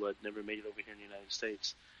 Melty Blood, never made it over here in the United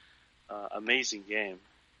States. Amazing game.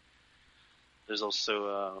 There's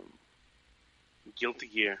also Guilty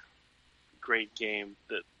Gear, great game.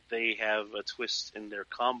 That they have a twist in their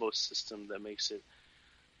combo system that makes it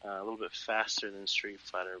a little bit faster than Street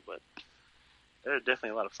Fighter. But there are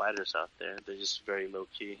definitely a lot of fighters out there. They're just very low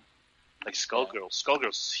key. Like Skullgirls. Skullgirls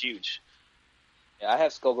is huge. Yeah, I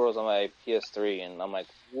have Skullgirls on my PS3, and I'm like,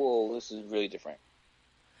 whoa, this is really different.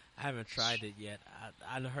 I haven't tried it yet.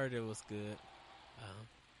 I heard it was good.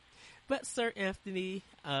 But Sir Anthony,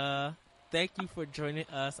 thank you for joining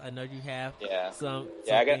us. I know you have some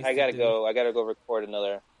I gotta go. I gotta go record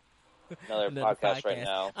another podcast right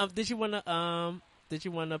now. Did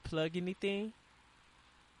you wanna plug anything?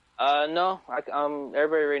 No.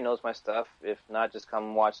 Everybody already knows my stuff. If not, just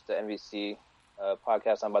come watch the NVC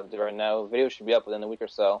podcast I'm about to do right now. Video should be up within a week or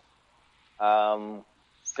so.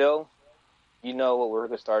 Phil, you know what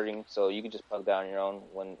we're starting, so you can just plug down your own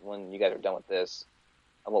when you guys are done with this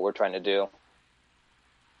and what we're trying to do. All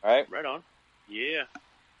right? Right on. Yeah.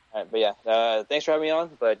 All right, but yeah, thanks for having me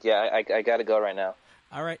on. But yeah, I got to go right now.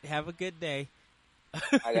 All right, have a good day. All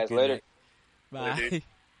right, guys, Good later. night. Bye.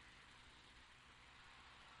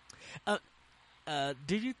 Later,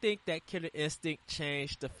 Do you think that Killer Instinct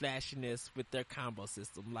changed the flashiness with their combo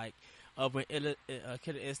system? Like when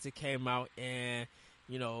Killer Instinct came out and,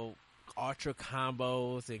 you know, ultra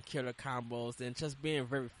combos and killer combos and just being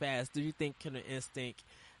very fast, do you think Killer Instinct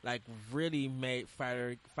like really made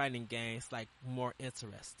fighting games like more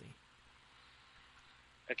interesting?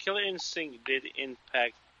 A Killer Instinct did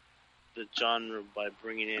impact the genre by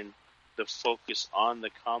bringing in the focus on the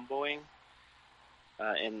comboing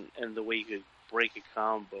and the way you could break a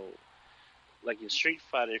combo. Like in Street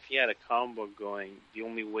Fighter, if you had a combo going, the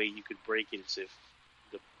only way you could break it is if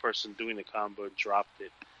the person doing the combo dropped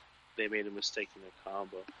it. They made a mistake in their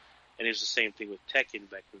combo. And it's the same thing with Tekken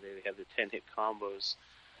back in the day. They had the 10-hit combos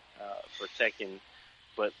for Tekken,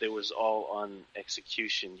 but they was all on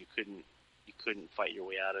execution. You couldn't fight your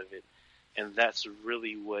way out of it. And that's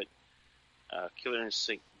really what Killer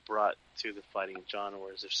Instinct brought to the fighting genre,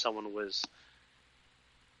 whereas if someone was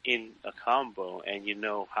in a combo and you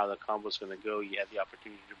know how the combo is going to go, you have the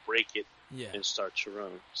opportunity to break it and start your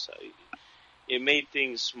own. So it made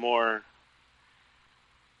things more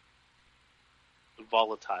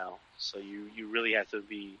volatile. So you really have to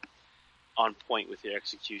be on point with your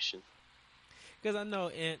execution. Because I know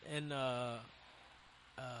in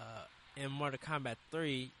Mortal Kombat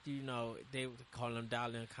 3, you know, they would call them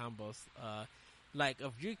dial-in combos. Like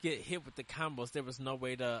if you get hit with the combos, there was no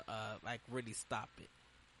way to like really stop it.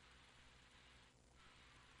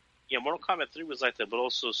 Yeah, Mortal Kombat 3 was like that, but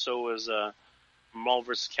also so was Marvel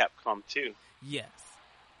vs. Capcom 2. Yes.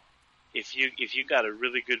 If you got a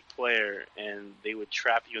really good player and they would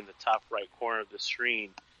trap you in the top right corner of the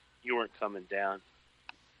screen, you weren't coming down.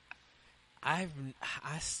 I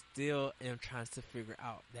still am trying to figure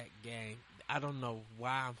out that game. I don't know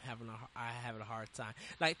why I having a hard time.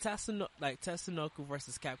 Like Tatsunoko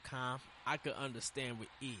versus Capcom, I could understand with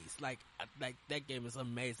ease. Like that game is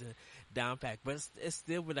amazing, down pack. But it's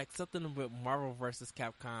still with like something with Marvel versus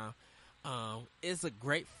Capcom. It's a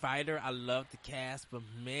great fighter. I love the cast, but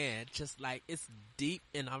man, just like it's deep,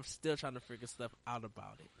 and I'm still trying to figure stuff out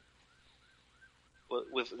about it. Well,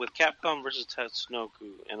 with Capcom versus Tatsunoko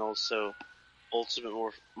and also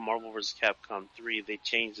Ultimate Marvel vs. Capcom 3, they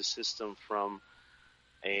changed the system from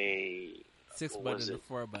a 6-button to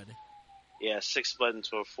 4-button. Yeah, 6-button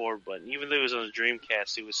to a 4-button. Even though it was on the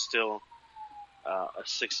Dreamcast, it was still a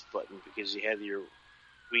 6-button because you had your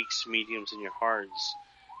weaks, mediums, and your hards.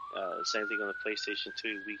 Same thing on the PlayStation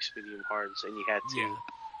 2, weaks, medium, hards, and you had to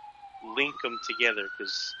link them together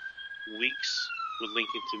because weaks would link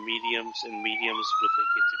into mediums, and mediums would link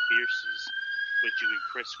into fierces, but you would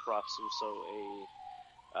crisscross them, so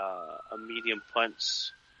a medium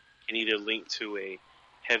punch can either link to a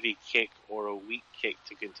heavy kick or a weak kick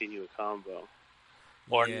to continue a combo.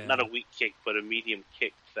 Or not a weak kick, but a medium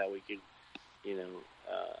kick that we could,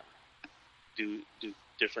 do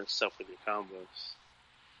different stuff with your combos.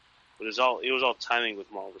 But it was all timing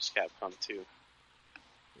with Marvel vs. Capcom 2.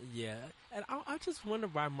 Yeah, and I just wonder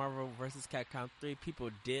why Marvel vs. Capcom 3 people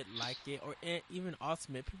did like it, or even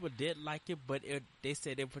Ultimate people did like it, but they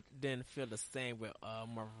said they didn't feel the same with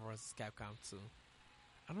Marvel vs. Capcom 2.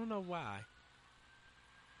 I don't know why.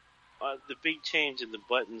 The big change in the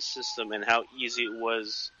button system and how easy it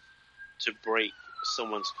was to break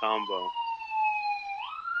someone's combo.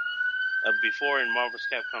 Before in Marvel vs.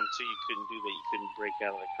 Capcom 2, you couldn't do that. You couldn't break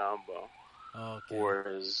out of the combo. Okay.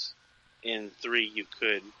 Whereas in 3, you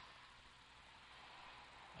could.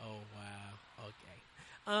 Oh, wow.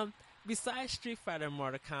 Okay. Besides Street Fighter and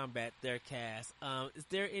Mortal Kombat, their cast, is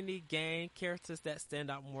there any game characters that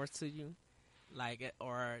stand out more to you? Like,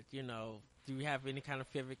 or, do you have any kind of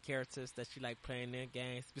favorite characters that you like playing in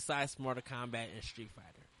games besides Mortal Kombat and Street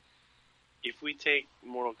Fighter? If we take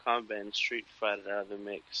Mortal Kombat and Street Fighter out of the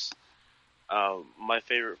mix, my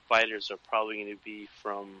favorite fighters are probably going to be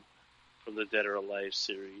from the Dead or Alive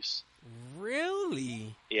series.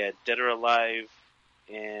 Really? Yeah, Dead or Alive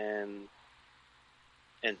and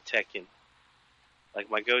Tekken. Like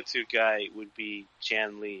my go-to guy would be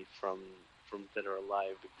Jan Lee from Dead or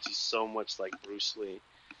Alive because he's so much like Bruce Lee.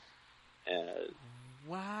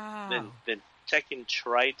 Wow. Then Tekken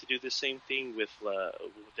tried to do the same thing with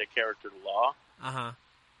their character Law.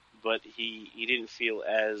 but he didn't feel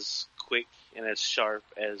as quick and as sharp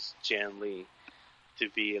as Jan Lee to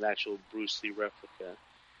be an actual Bruce Lee replica.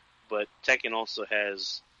 But Tekken also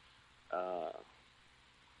has Kazuya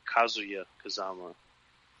Kazama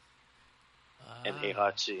and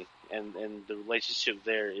Heihachi, and the relationship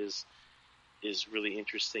there is really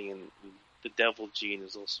interesting, and the Devil Gene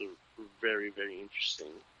is also very, very interesting.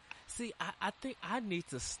 See, I think I need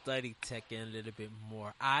to study Tekken a little bit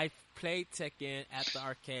more. I played Tekken at the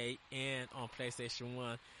arcade and on PlayStation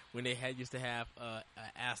 1 when they used to have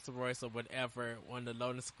Asteroids or whatever on the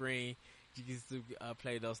loading screen. You used to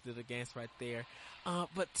play those little games right there.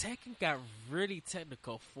 But Tekken got really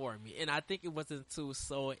technical for me, and I think it was into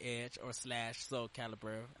Soul Edge or / Soul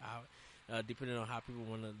Calibur, depending on how people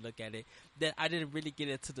want to look at it, that I didn't really get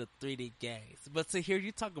into the 3D games. But to hear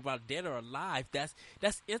you talk about Dead or Alive, that's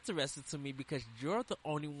interesting to me, because you're the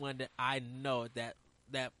only one that I know that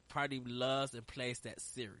probably loves and plays that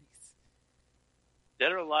series.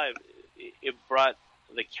 Dead or Alive, it brought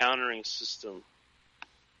the countering system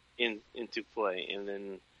into play, and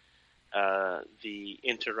then the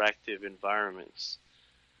interactive environments.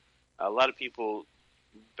 A lot of people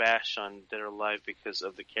bash on Dead or Alive because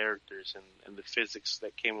of the characters and the physics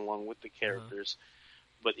that came along with the characters.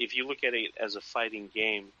 But if you look at it as a fighting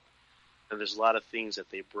game, then there's a lot of things that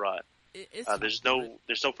they brought. There's no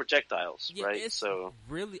projectiles, right? It's so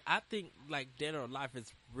really, I think like Dead or Alive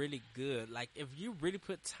is really good. Like if you really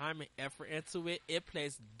put time and effort into it, it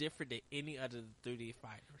plays different than any other 3D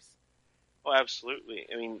fighters. Oh, absolutely.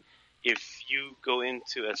 I mean, if you go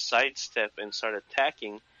into a sidestep and start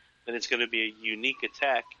attacking, then it's going to be a unique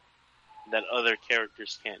attack that other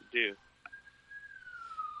characters can't do.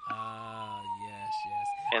 Yes.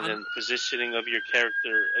 And then positioning of your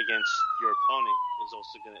character against your opponent is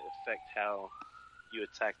also going to affect how you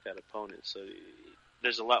attack that opponent. So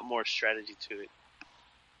there's a lot more strategy to it.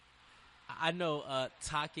 I know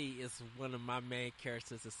Taki is one of my main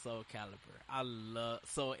characters in Soul Calibur. I love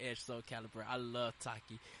Soul Edge, Soul Calibur. I love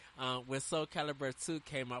Taki. When Soul Calibur 2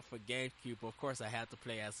 came out for GameCube, of course I had to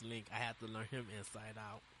play as Link. I had to learn him inside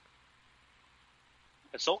out.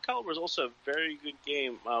 And Soul Calibur is also a very good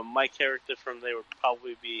game. My character from there would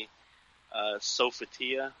probably be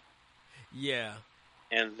Sophatia. Yeah.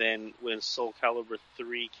 And then when Soul Calibur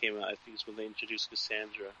 3 came out, I think it's when they introduced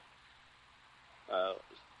Cassandra.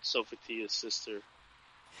 Sophatia's sister.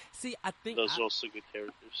 See, I think those are also good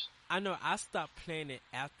characters. I know I stopped playing it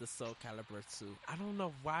after Soul Calibur 2. I don't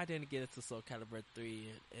know why I didn't get into Soul Calibur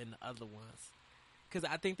 3 and the other ones. Because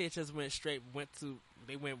I think they just went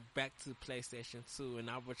back to PlayStation 2, and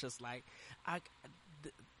I was just like,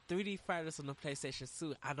 3D fighters on the PlayStation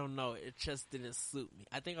 2, I don't know, it just didn't suit me.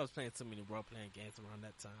 I think I was playing too many role-playing games around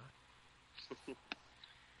that time.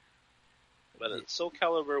 But Soul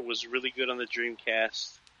Calibur was really good on the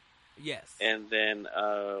Dreamcast. Yes. And then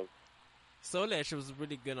Soul Edge was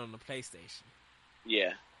really good on the PlayStation.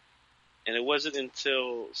 Yeah. And it wasn't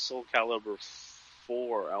until Soul Calibur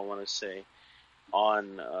 4, I want to say,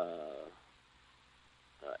 on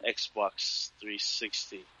Xbox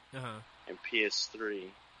 360 and PS3,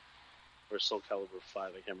 or Soul Calibur 5,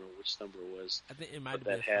 I can't remember which number it was. I think it might have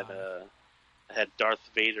been been 5. Had Darth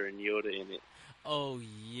Vader and Yoda in it. Oh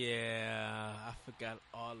yeah, I forgot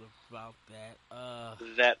all about that.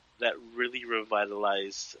 That really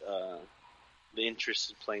revitalized the interest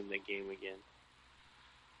in playing that game again,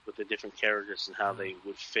 with the different characters and how they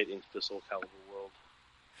would fit into the Soul Calibur world.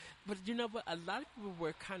 But you know what? A lot of people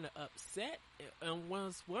were kind of upset and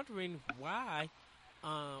was wondering why,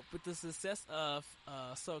 with the success of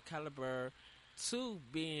Soul Calibur 2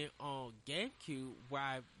 being on GameCube,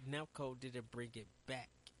 why Namco didn't bring it back.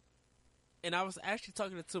 And I was actually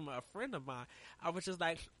talking to a friend of mine. I was just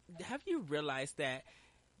like, have you realized that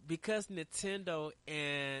because Nintendo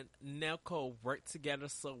and Namco worked together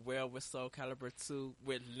so well with Soul Calibur 2,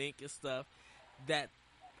 with Link and stuff, that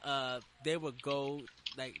they would go,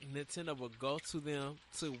 like Nintendo would go to them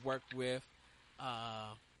to work with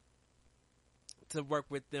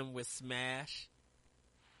them with Smash,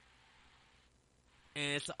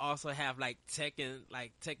 and to also have like Tekken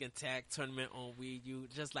Tag Tournament on Wii U.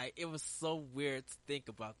 Just like, it was so weird to think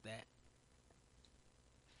about that.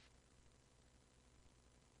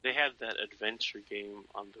 They had that adventure game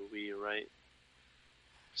on the Wii, right?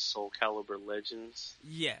 Soul Calibur Legends.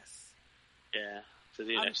 Yes. Yeah. So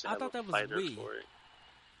they actually I thought that was Wii. For it.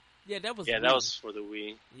 Yeah, that was. Yeah, Wii. that was for the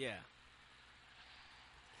Wii. Yeah.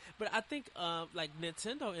 But I think like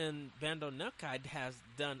Nintendo and Bandai Namco has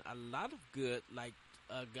done a lot of good,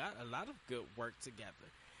 got a lot of good work together.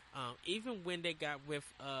 Even when they got with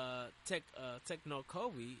Tecno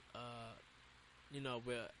Koei,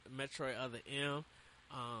 with Metroid Other M,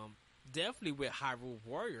 definitely with Hyrule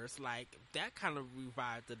Warriors, like that kind of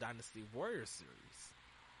revived the Dynasty Warriors series.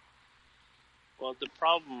 Well, the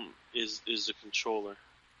problem is the controller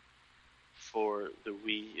for the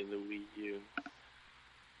Wii and the Wii U.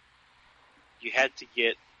 You had to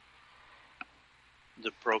get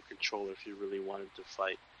the Pro controller if you really wanted to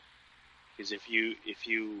fight. Because if you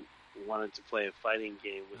wanted to play a fighting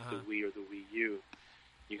game with the Wii or the Wii U,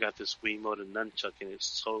 you got this Wiimote and nunchuck, and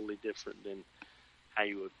it's totally different than how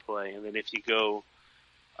you would play. And then if you go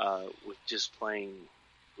with just playing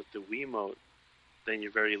with the Wiimote, then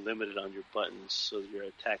you're very limited on your buttons, so your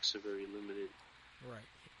attacks are very limited. Right.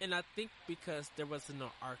 And I think because there wasn't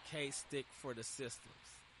no arcade stick for the systems,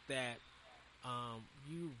 that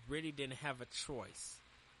you really didn't have a choice.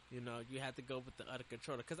 You know, you had to go with the other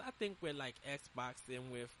controller. Because I think with like Xbox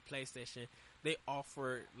and with PlayStation, they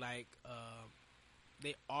offer like a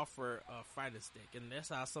fighting stick, and that's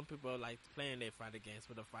how some people like playing their fighting games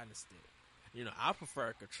with a fighting stick. You know, I prefer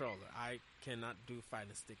a controller. I cannot do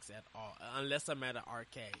fighting sticks at all unless I'm at an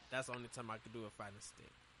arcade. That's the only time I could do a fighting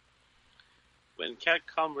stick. When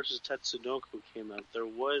Capcom vs. Tatsunoko came out, there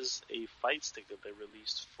was a fight stick that they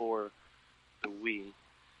released for the Wii.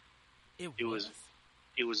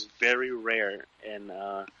 It was very rare, and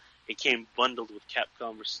it came bundled with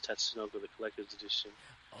Capcom vs. Tatsunoko, the collector's edition.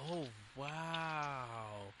 Oh, wow.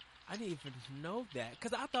 I didn't even know that.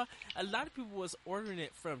 Because I thought a lot of people was ordering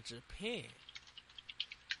it from Japan.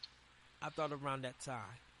 I thought around that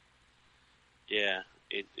time. Yeah,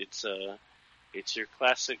 it's your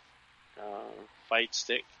classic fight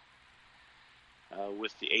stick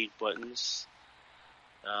with the 8 buttons,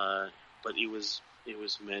 but it was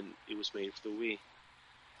made for the Wii,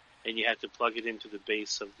 and you had to plug it into the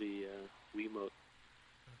base of the Wiimote.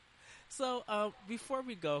 So before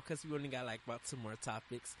we go, because we only got like about 2 more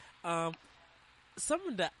topics, some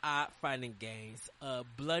of the odd fighting games,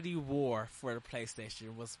 Bloody War for the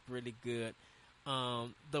PlayStation was really good.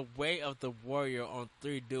 The Way of the Warrior on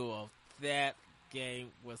 3DO, that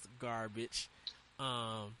game was garbage.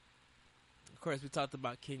 Of course, we talked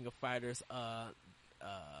about King of Fighters,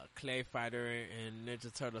 Clay Fighter, and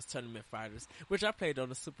Ninja Turtles Tournament Fighters, which I played on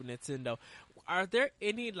the Super Nintendo. Are there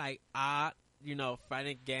any like odd,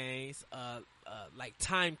 fighting games, like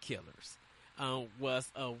Time Killers?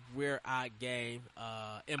 Was a weird odd game,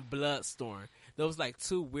 and Bloodstorm. Those like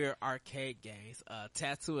 2 weird arcade games.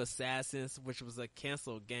 Tattoo Assassins, which was a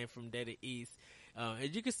canceled game from Data East.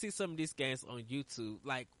 And you can see some of these games on YouTube.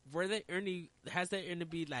 Like, has there any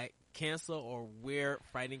be like canceled or weird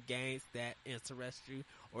fighting games that interest you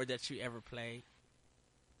or that you ever played?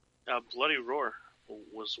 Bloody Roar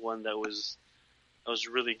was one that was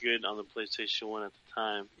really good on the PlayStation 1 at the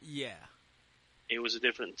time. Yeah. It was a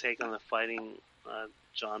different take on the fighting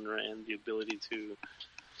genre, and the ability to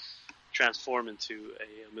transform into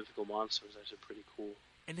a mythical monster was actually pretty cool.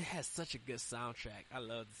 And it has such a good soundtrack. I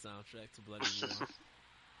love the soundtrack to Bloody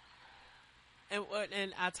War.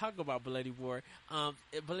 And I talk about Bloody War.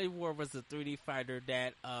 Bloody War was a 3D fighter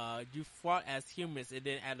that you fought as humans, and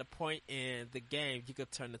then at a point in the game, you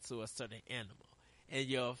could turn into a certain animal, and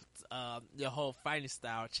your whole fighting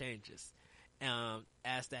style changes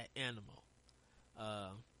as that animal.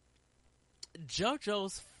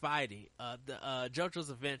 JoJo's Fighting,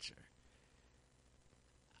 JoJo's Adventure.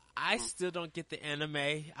 I still don't get the anime.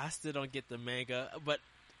 I still don't get the manga, but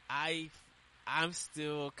I'm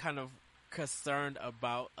still kind of concerned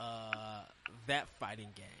about that fighting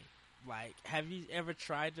game. Like, have you ever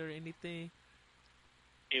tried or anything?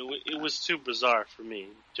 It was too bizarre for me.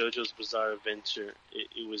 JoJo's Bizarre Adventure.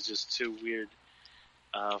 It was just too weird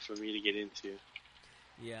for me to get into.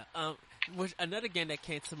 Yeah. Which another game that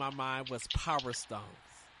came to my mind was Power Stones.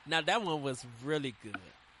 Now that one was really good.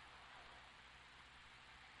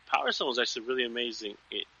 Power Stone was actually really amazing.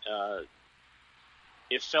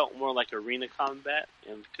 It felt more like arena combat,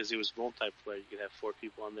 and because it was multiplayer, you could have 4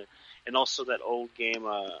 people on there. And also that old game,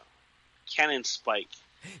 Cannon Spike.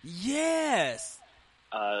 Yes.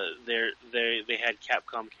 They had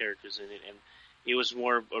Capcom characters in it, and it was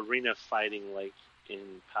more arena fighting like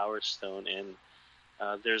in Power Stone. And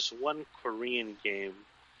there's one Korean game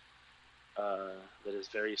that is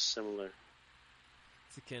very similar.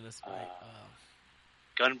 It's a Cannon Spike.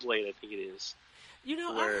 Gunblade, I think it is.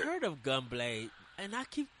 I heard of Gunblade, and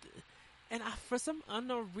for some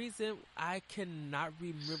unknown reason, I cannot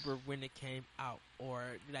remember when it came out or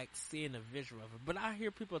like seeing a visual of it. But I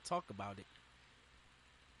hear people talk about it.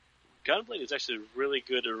 Gunblade is actually a really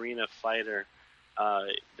good arena fighter.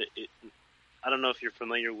 I don't know if you're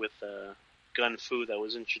familiar with Gun Fu that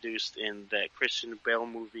was introduced in that Christian Bale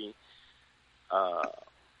movie.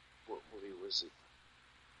 What movie was it?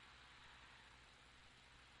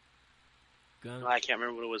 Gun. I can't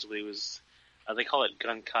remember what it was, but it was. They call it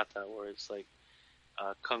gun kata, where it's like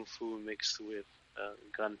kung fu mixed with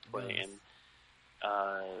gunplay, Guns.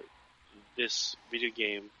 and this video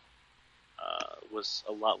game was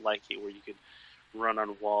a lot like it, where you could run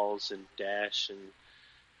on walls and dash and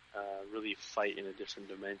really fight in a different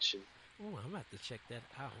dimension. Oh, I'm about to check that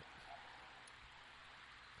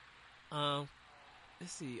out.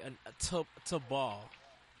 Let's see, to ball.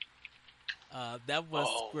 That was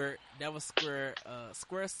Square. That was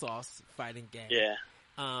Square Sauce fighting game. Yeah.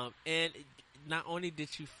 And not only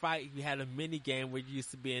did you fight, you had a mini game where you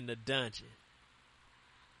used to be in the dungeon.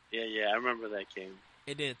 Yeah, I remember that game.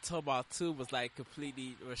 And then Tobal 2 was like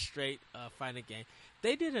completely or straight fighting game.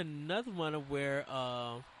 They did another one where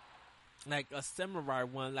like a samurai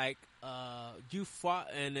one, like you fought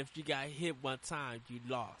and if you got hit one time, you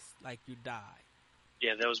lost, like you died.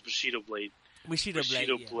 Yeah, that was Bushido Blade. Bushido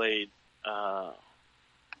Blade.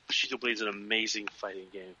 Bushido Blade's an amazing fighting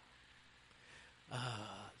game.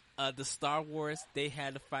 The Star Wars, they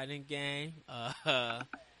had a fighting game.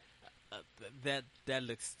 That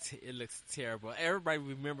looks it looks terrible. Everybody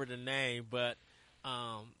remember the name, but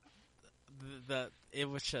it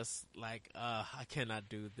was just like I cannot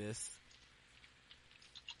do this.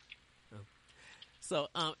 So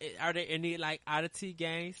are there any like oddity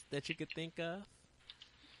games that you could think of?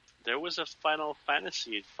 There was a Final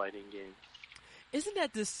Fantasy fighting game. Isn't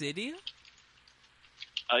that Dissidia?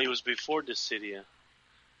 It was before Dissidia.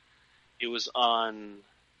 It was on.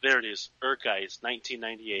 There it is. Urkeis,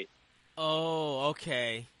 1998. Oh,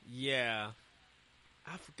 okay. Yeah.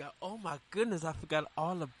 I forgot. Oh my goodness, I forgot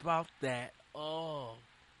all about that. Oh.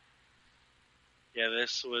 Yeah,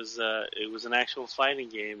 this was it was an actual fighting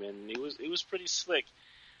game, and it was pretty slick.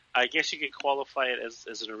 I guess you could qualify it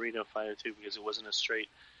as an arena fighter too, because it wasn't a straight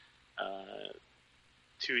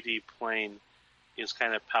 2D plane. It was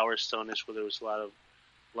kind of Power Stone-ish, where there was a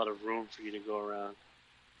lot of room for you to go around.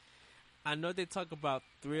 I know they talk about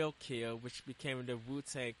Thrill Kill, which became the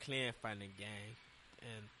Wu-Tang Clan fighting game,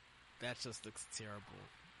 and that just looks terrible.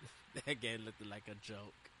 That game looked like a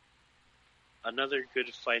joke. Another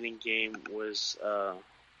good fighting game was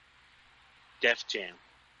Def Jam.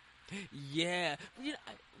 Yeah.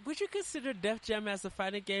 Would you consider Def Jam as a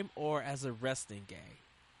fighting game or as a wrestling game?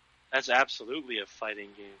 That's absolutely a fighting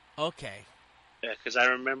game. Okay. Yeah, because I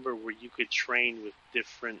remember where you could train with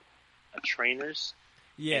different trainers.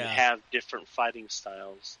 Yeah. And have different fighting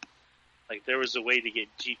styles. Like, there was a way to get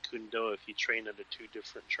Jeet Kune Do if you trained under two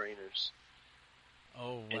different trainers.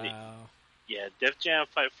 Oh, wow. Def Jam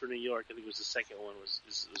Fight for New York, I think it was the second one,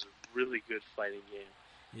 was a really good fighting game.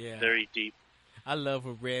 Yeah. Very deep. I love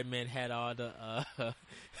when Redman had all the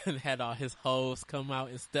had all his hoes come out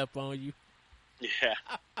and step on you. Yeah.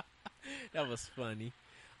 That was funny.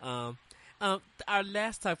 Our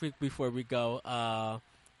last topic before we go,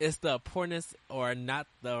 is the importance or not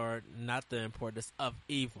the importance of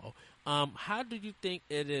Evo. How do you think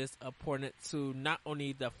it is important to not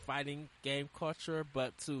only the fighting game culture,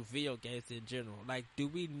 but to video games in general? Like, do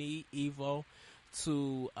we need Evo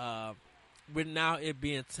to, with now it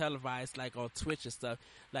being televised, like on Twitch and stuff,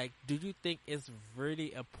 like, do you think it's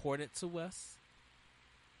really important to us?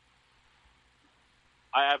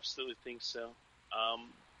 I absolutely think so.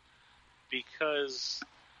 Because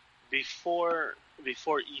before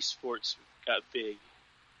esports got big,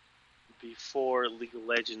 before League of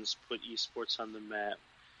Legends put esports on the map,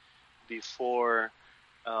 before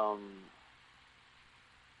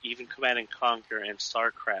even Command and Conquer and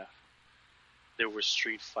StarCraft, there was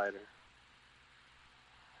Street Fighter,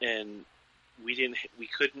 and we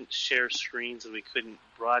couldn't share screens and we couldn't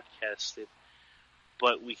broadcast it,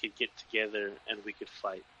 but we could get together and we could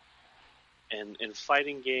fight. And in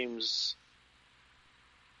fighting games,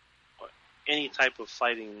 any type of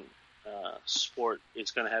fighting sport,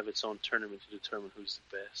 it's going to have its own tournament to determine who's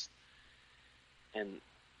the best. And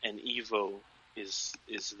Evo is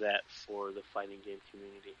that for the fighting game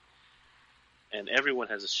community. And everyone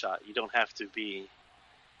has a shot. You don't have to be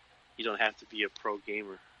a pro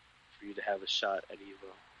gamer for you to have a shot at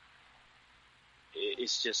Evo.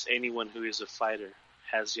 It's just anyone who is a fighter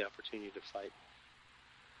has the opportunity to fight.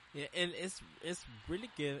 Yeah, and it's really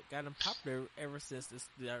gotten popular ever since it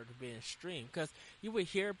started being streamed. Because you would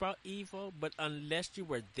hear about Evo, but unless you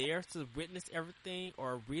were there to witness everything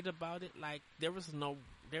or read about it, like there was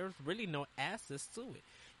really no access to it.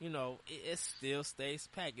 You know, it still stays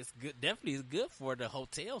packed. It's good, definitely is good for the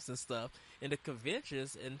hotels and stuff, and the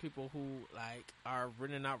conventions and people who like are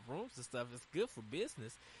renting out rooms and stuff. It's good for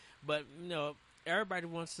business, but you know, everybody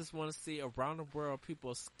want to see around the world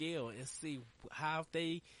people's skill and see how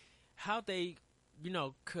they, you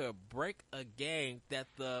know, could break a game that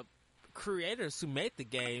the creators who made the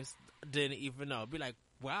games didn't even know. Be like,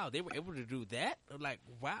 wow, they were able to do that. Like,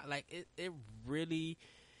 wow, like it really,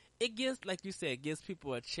 it gives, like you said, it gives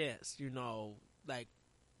people a chance. Like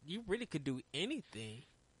you really could do anything.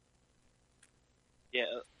 Yeah,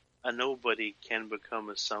 a nobody can become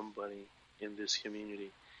a somebody in this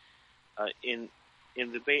community. In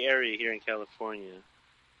the Bay Area here in California,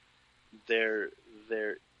 there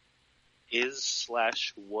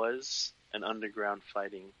is/was an underground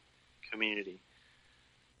fighting community.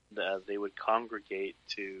 They would congregate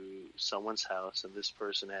to someone's house, and this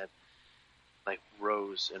person had like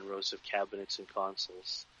rows and rows of cabinets and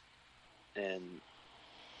consoles. And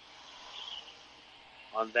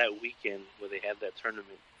on that weekend where they had that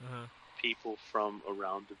tournament, people from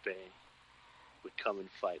around the Bay would come and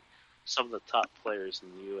fight. Some of the top players in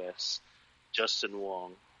the U.S., Justin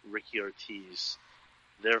Wong, Ricky Ortiz,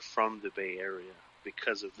 they're from the Bay Area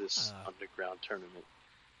because of this underground tournament.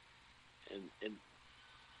 And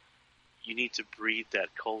you need to breed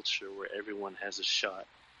that culture where everyone has a shot.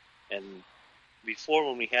 And before,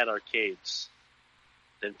 when we had arcades,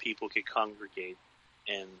 then people could congregate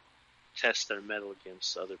and test their mettle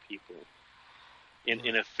against other people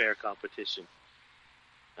in a fair competition.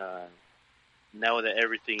 Now that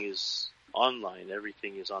everything is online,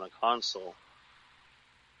 everything is on a console,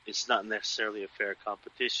 it's not necessarily a fair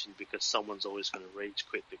competition because someone's always going to rage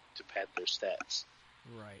quit to pad their stats.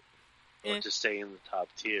 Right. Or to stay in the top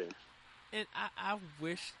tier. And I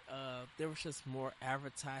wish there was just more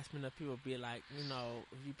advertisement of people be like,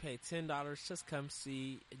 if you pay $10, just come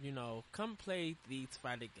see, come play these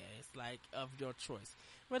fighting games, like, of your choice.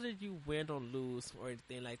 Whether you win or lose or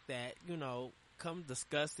anything like that, come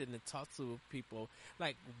discuss it and talk to people,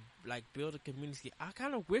 like build a community. I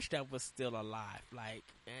kind of wish that was still alive. Like,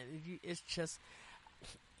 and it's just,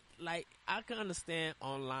 like, I can understand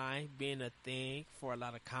online being a thing for a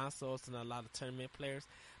lot of consoles and a lot of tournament players.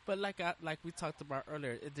 But like we talked about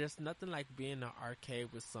earlier, there's nothing like being in an arcade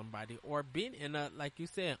with somebody or being in a, like you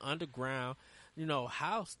said, underground,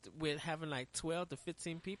 house with having like 12 to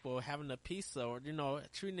 15 people having a pizza or,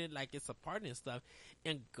 treating it like it's a party and stuff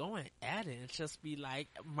and going at it and just be like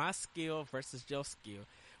my skill versus your skill.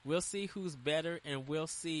 We'll see who's better and we'll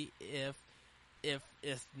see if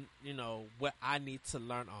it's, what I need to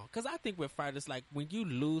learn on. Because I think with fighters, like when you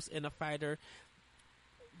lose in a fighter,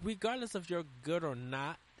 regardless of you're good or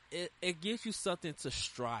not, it gives you something to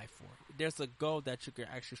strive for. There's a goal that you can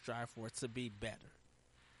actually strive for to be better.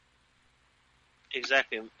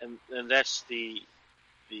 Exactly, and that's the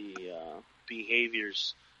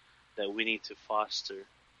behaviors that we need to foster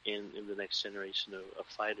in the next generation of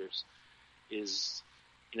fighters. Is,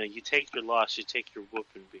 you take your loss, you take your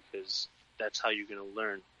whooping because that's how you're going to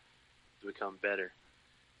learn to become better.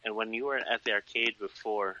 And when you were at the arcade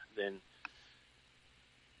before, then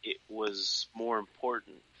it was more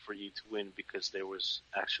important for you to win because there was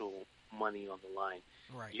actual money on the line.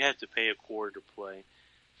 Right. You had to pay $0.25 to play,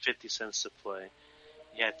 50 cents to play.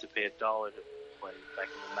 You had to pay $1 to play back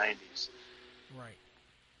in the 90s. Right.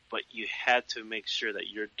 But you had to make sure that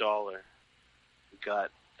your dollar got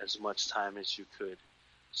as much time as you could.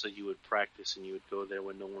 So you would practice and you would go there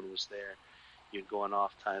when no one was there. You'd go on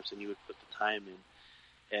off times and you would put the time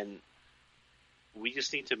in. And we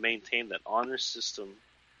just need to maintain that honor system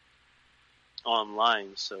online,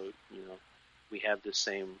 so we have the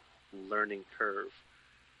same learning curve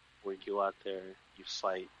where you go out there, you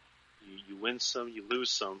fight, you win some, you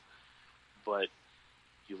lose some, but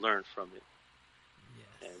you learn from it.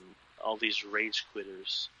 Yes. And all these rage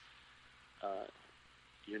quitters,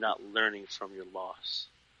 you're not learning from your loss.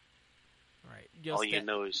 Right. All you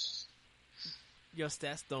know is your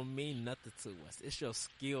stats don't mean nothing to us. It's your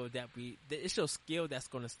skill it's your skill that's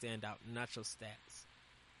going to stand out, not your stats.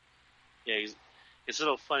 Yeah, it's a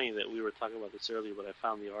little funny that we were talking about this earlier, but I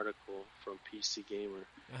found the article from PC Gamer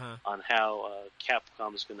on how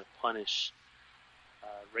Capcom is going to punish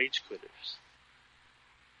rage quitters.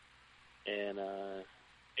 And a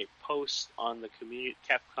post on the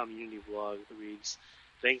Capcom Unity blog reads,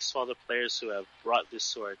 "Thanks to all the players who have brought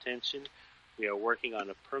this to our attention. We are working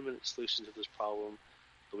on a permanent solution to this problem,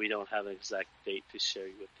 but we don't have an exact date to share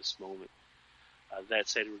you at this moment. That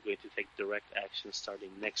said, we're going to take direct action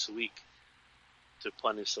starting next week to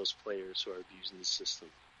punish those players who are abusing the system."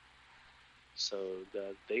 So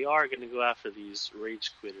they are going to go after these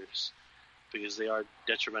rage quitters because they are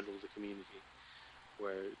detrimental to the community.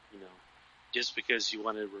 Where, just because you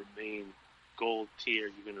want to remain gold tier,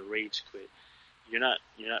 you're going to rage quit. You're not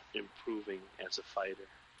improving as a fighter.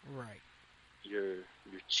 Right. You're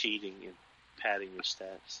cheating and padding your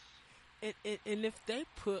stats. And if they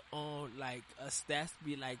put on like a stats,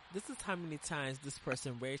 be like, this is how many times this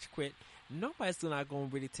person rage quit, nobody's not going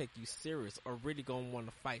to really take you serious or really going to want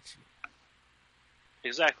to fight you.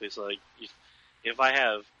 Exactly. So like if I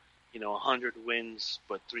have 100 wins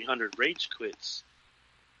but 300 rage quits,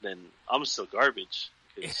 then I'm still garbage.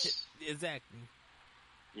 Cause, exactly.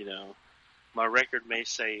 My record may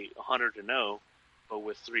say 100-0, but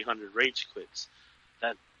with 300 rage quits,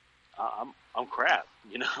 that I'm crap.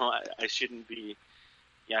 I shouldn't be.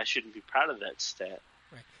 Yeah, I shouldn't be proud of that stat.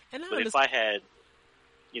 Right. And but if I had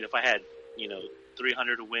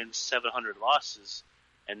 300 wins, 700 losses,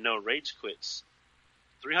 and no rage quits,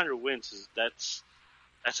 300 wins that's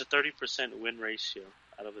a 30% win ratio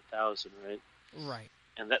out of 1,000, right? Right.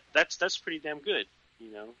 And that's pretty damn good,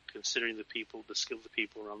 considering the skill of the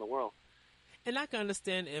people around the world. And I can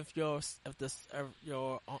understand if your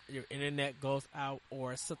internet goes out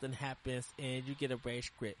or something happens and you get a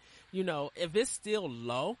rage quit. If it's still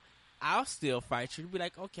low, I'll still fight you. You'd be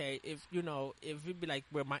like, okay, if you'd be like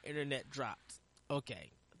where my internet drops,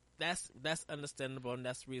 okay, that's understandable and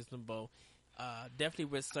that's reasonable. Definitely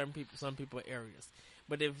with some people areas.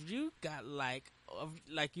 But if you got like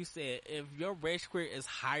you said, if your rage quit is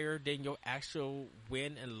higher than your actual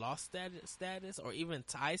win and loss status or even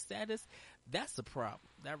tie status, that's a problem.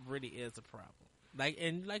 That really is a problem. Like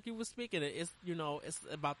you were speaking, it's it's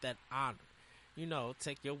about that honor.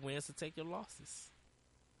 Take your wins and take your losses.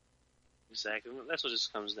 Exactly. That's what it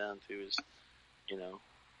comes down to is,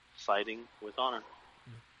 fighting with honor.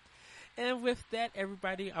 And with that,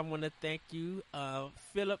 everybody, I want to thank you.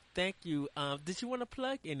 Philip, thank you. Did you want to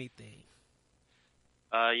plug anything?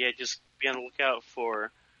 Yeah, just be on the lookout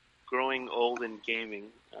for Growing Old in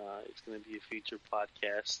Gaming. It's going to be a featured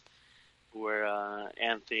podcast where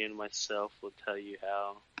Anthony and myself will tell you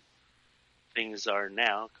how things are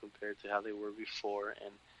now compared to how they were before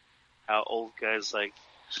and how old guys like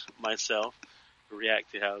myself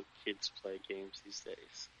react to how kids play games these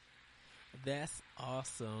days. That's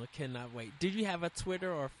awesome. Cannot wait. Did you have a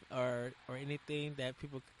Twitter or anything that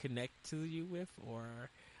people could connect to you with, or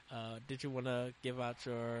did you want to give out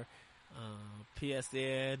your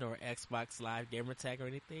PSN or Xbox Live gamer tag or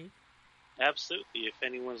anything? Absolutely. If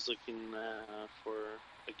anyone's looking for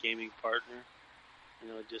a gaming partner,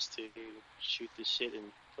 just to shoot the shit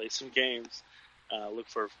and play some games, look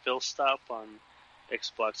for Phil Stop on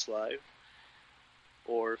Xbox Live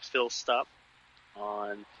or Phil Stop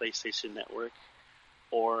on PlayStation Network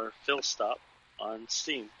or Phil Stop on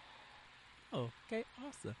Steam. Okay,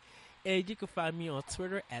 awesome. And you can find me on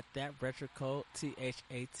Twitter at ThatRetrocode,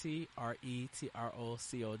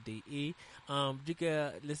 ThatRetrocode. You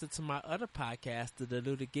can listen to my other podcast, the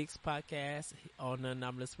Deluded Geeks podcast, on the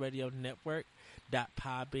Anomalous Radio Network.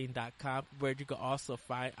 .podbean.com, where you can also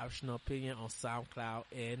find Optional Opinion on SoundCloud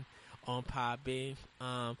and on Podbean.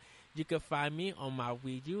 You can find me on my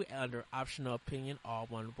Wii U under Optional Opinion, all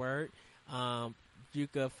one word. You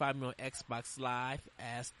can find me on Xbox Live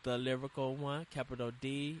as The Lyrical One, capital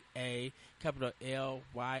D, A, capital L,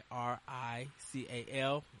 Y, R, I, C, A,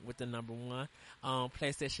 L, with the number 1. On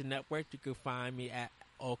PlayStation Network, you can find me at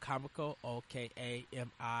Okamical, Okamical.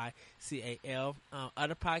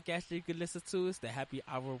 Other podcasts you can listen to is The Happy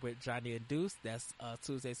Hour with Johnny and Deuce. That's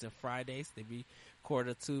Tuesdays and Fridays. They be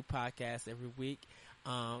quarter 2 podcasts every week.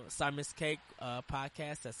 Simon's Cake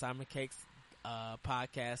podcast at SimonCakes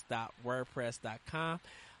podcast.wordpress.com.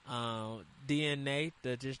 DNA,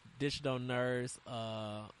 the Digital Nerds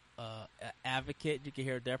Advocate. You can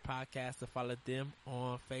hear their podcast and follow them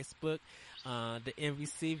on Facebook. The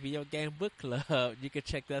MVC Video Game Book Club. You can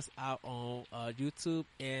check us out on YouTube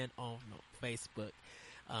and on Facebook.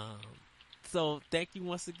 So thank you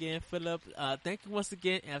once again, Philip. Thank you once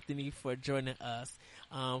again, Anthony, for joining us.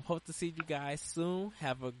 Hope to see you guys soon.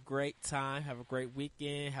 Have a great time. Have a great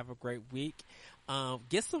weekend. Have a great week.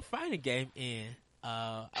 Get some fighting game in.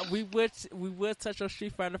 We would touch on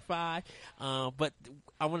Street Fighter 5, but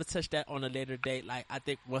I want to touch that on a later date. Like, I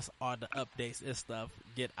think once all the updates and stuff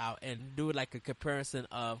get out, and do like a comparison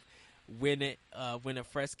of when it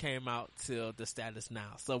first came out to the status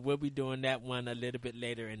now. So we'll be doing that one a little bit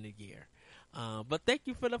later in the year. But thank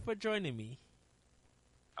you, Philip, for joining me.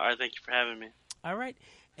 All right, thank you for having me. All right,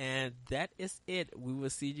 and that is it. We will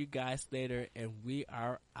see you guys later, and we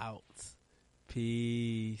are out.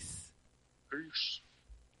 Peace. Peace.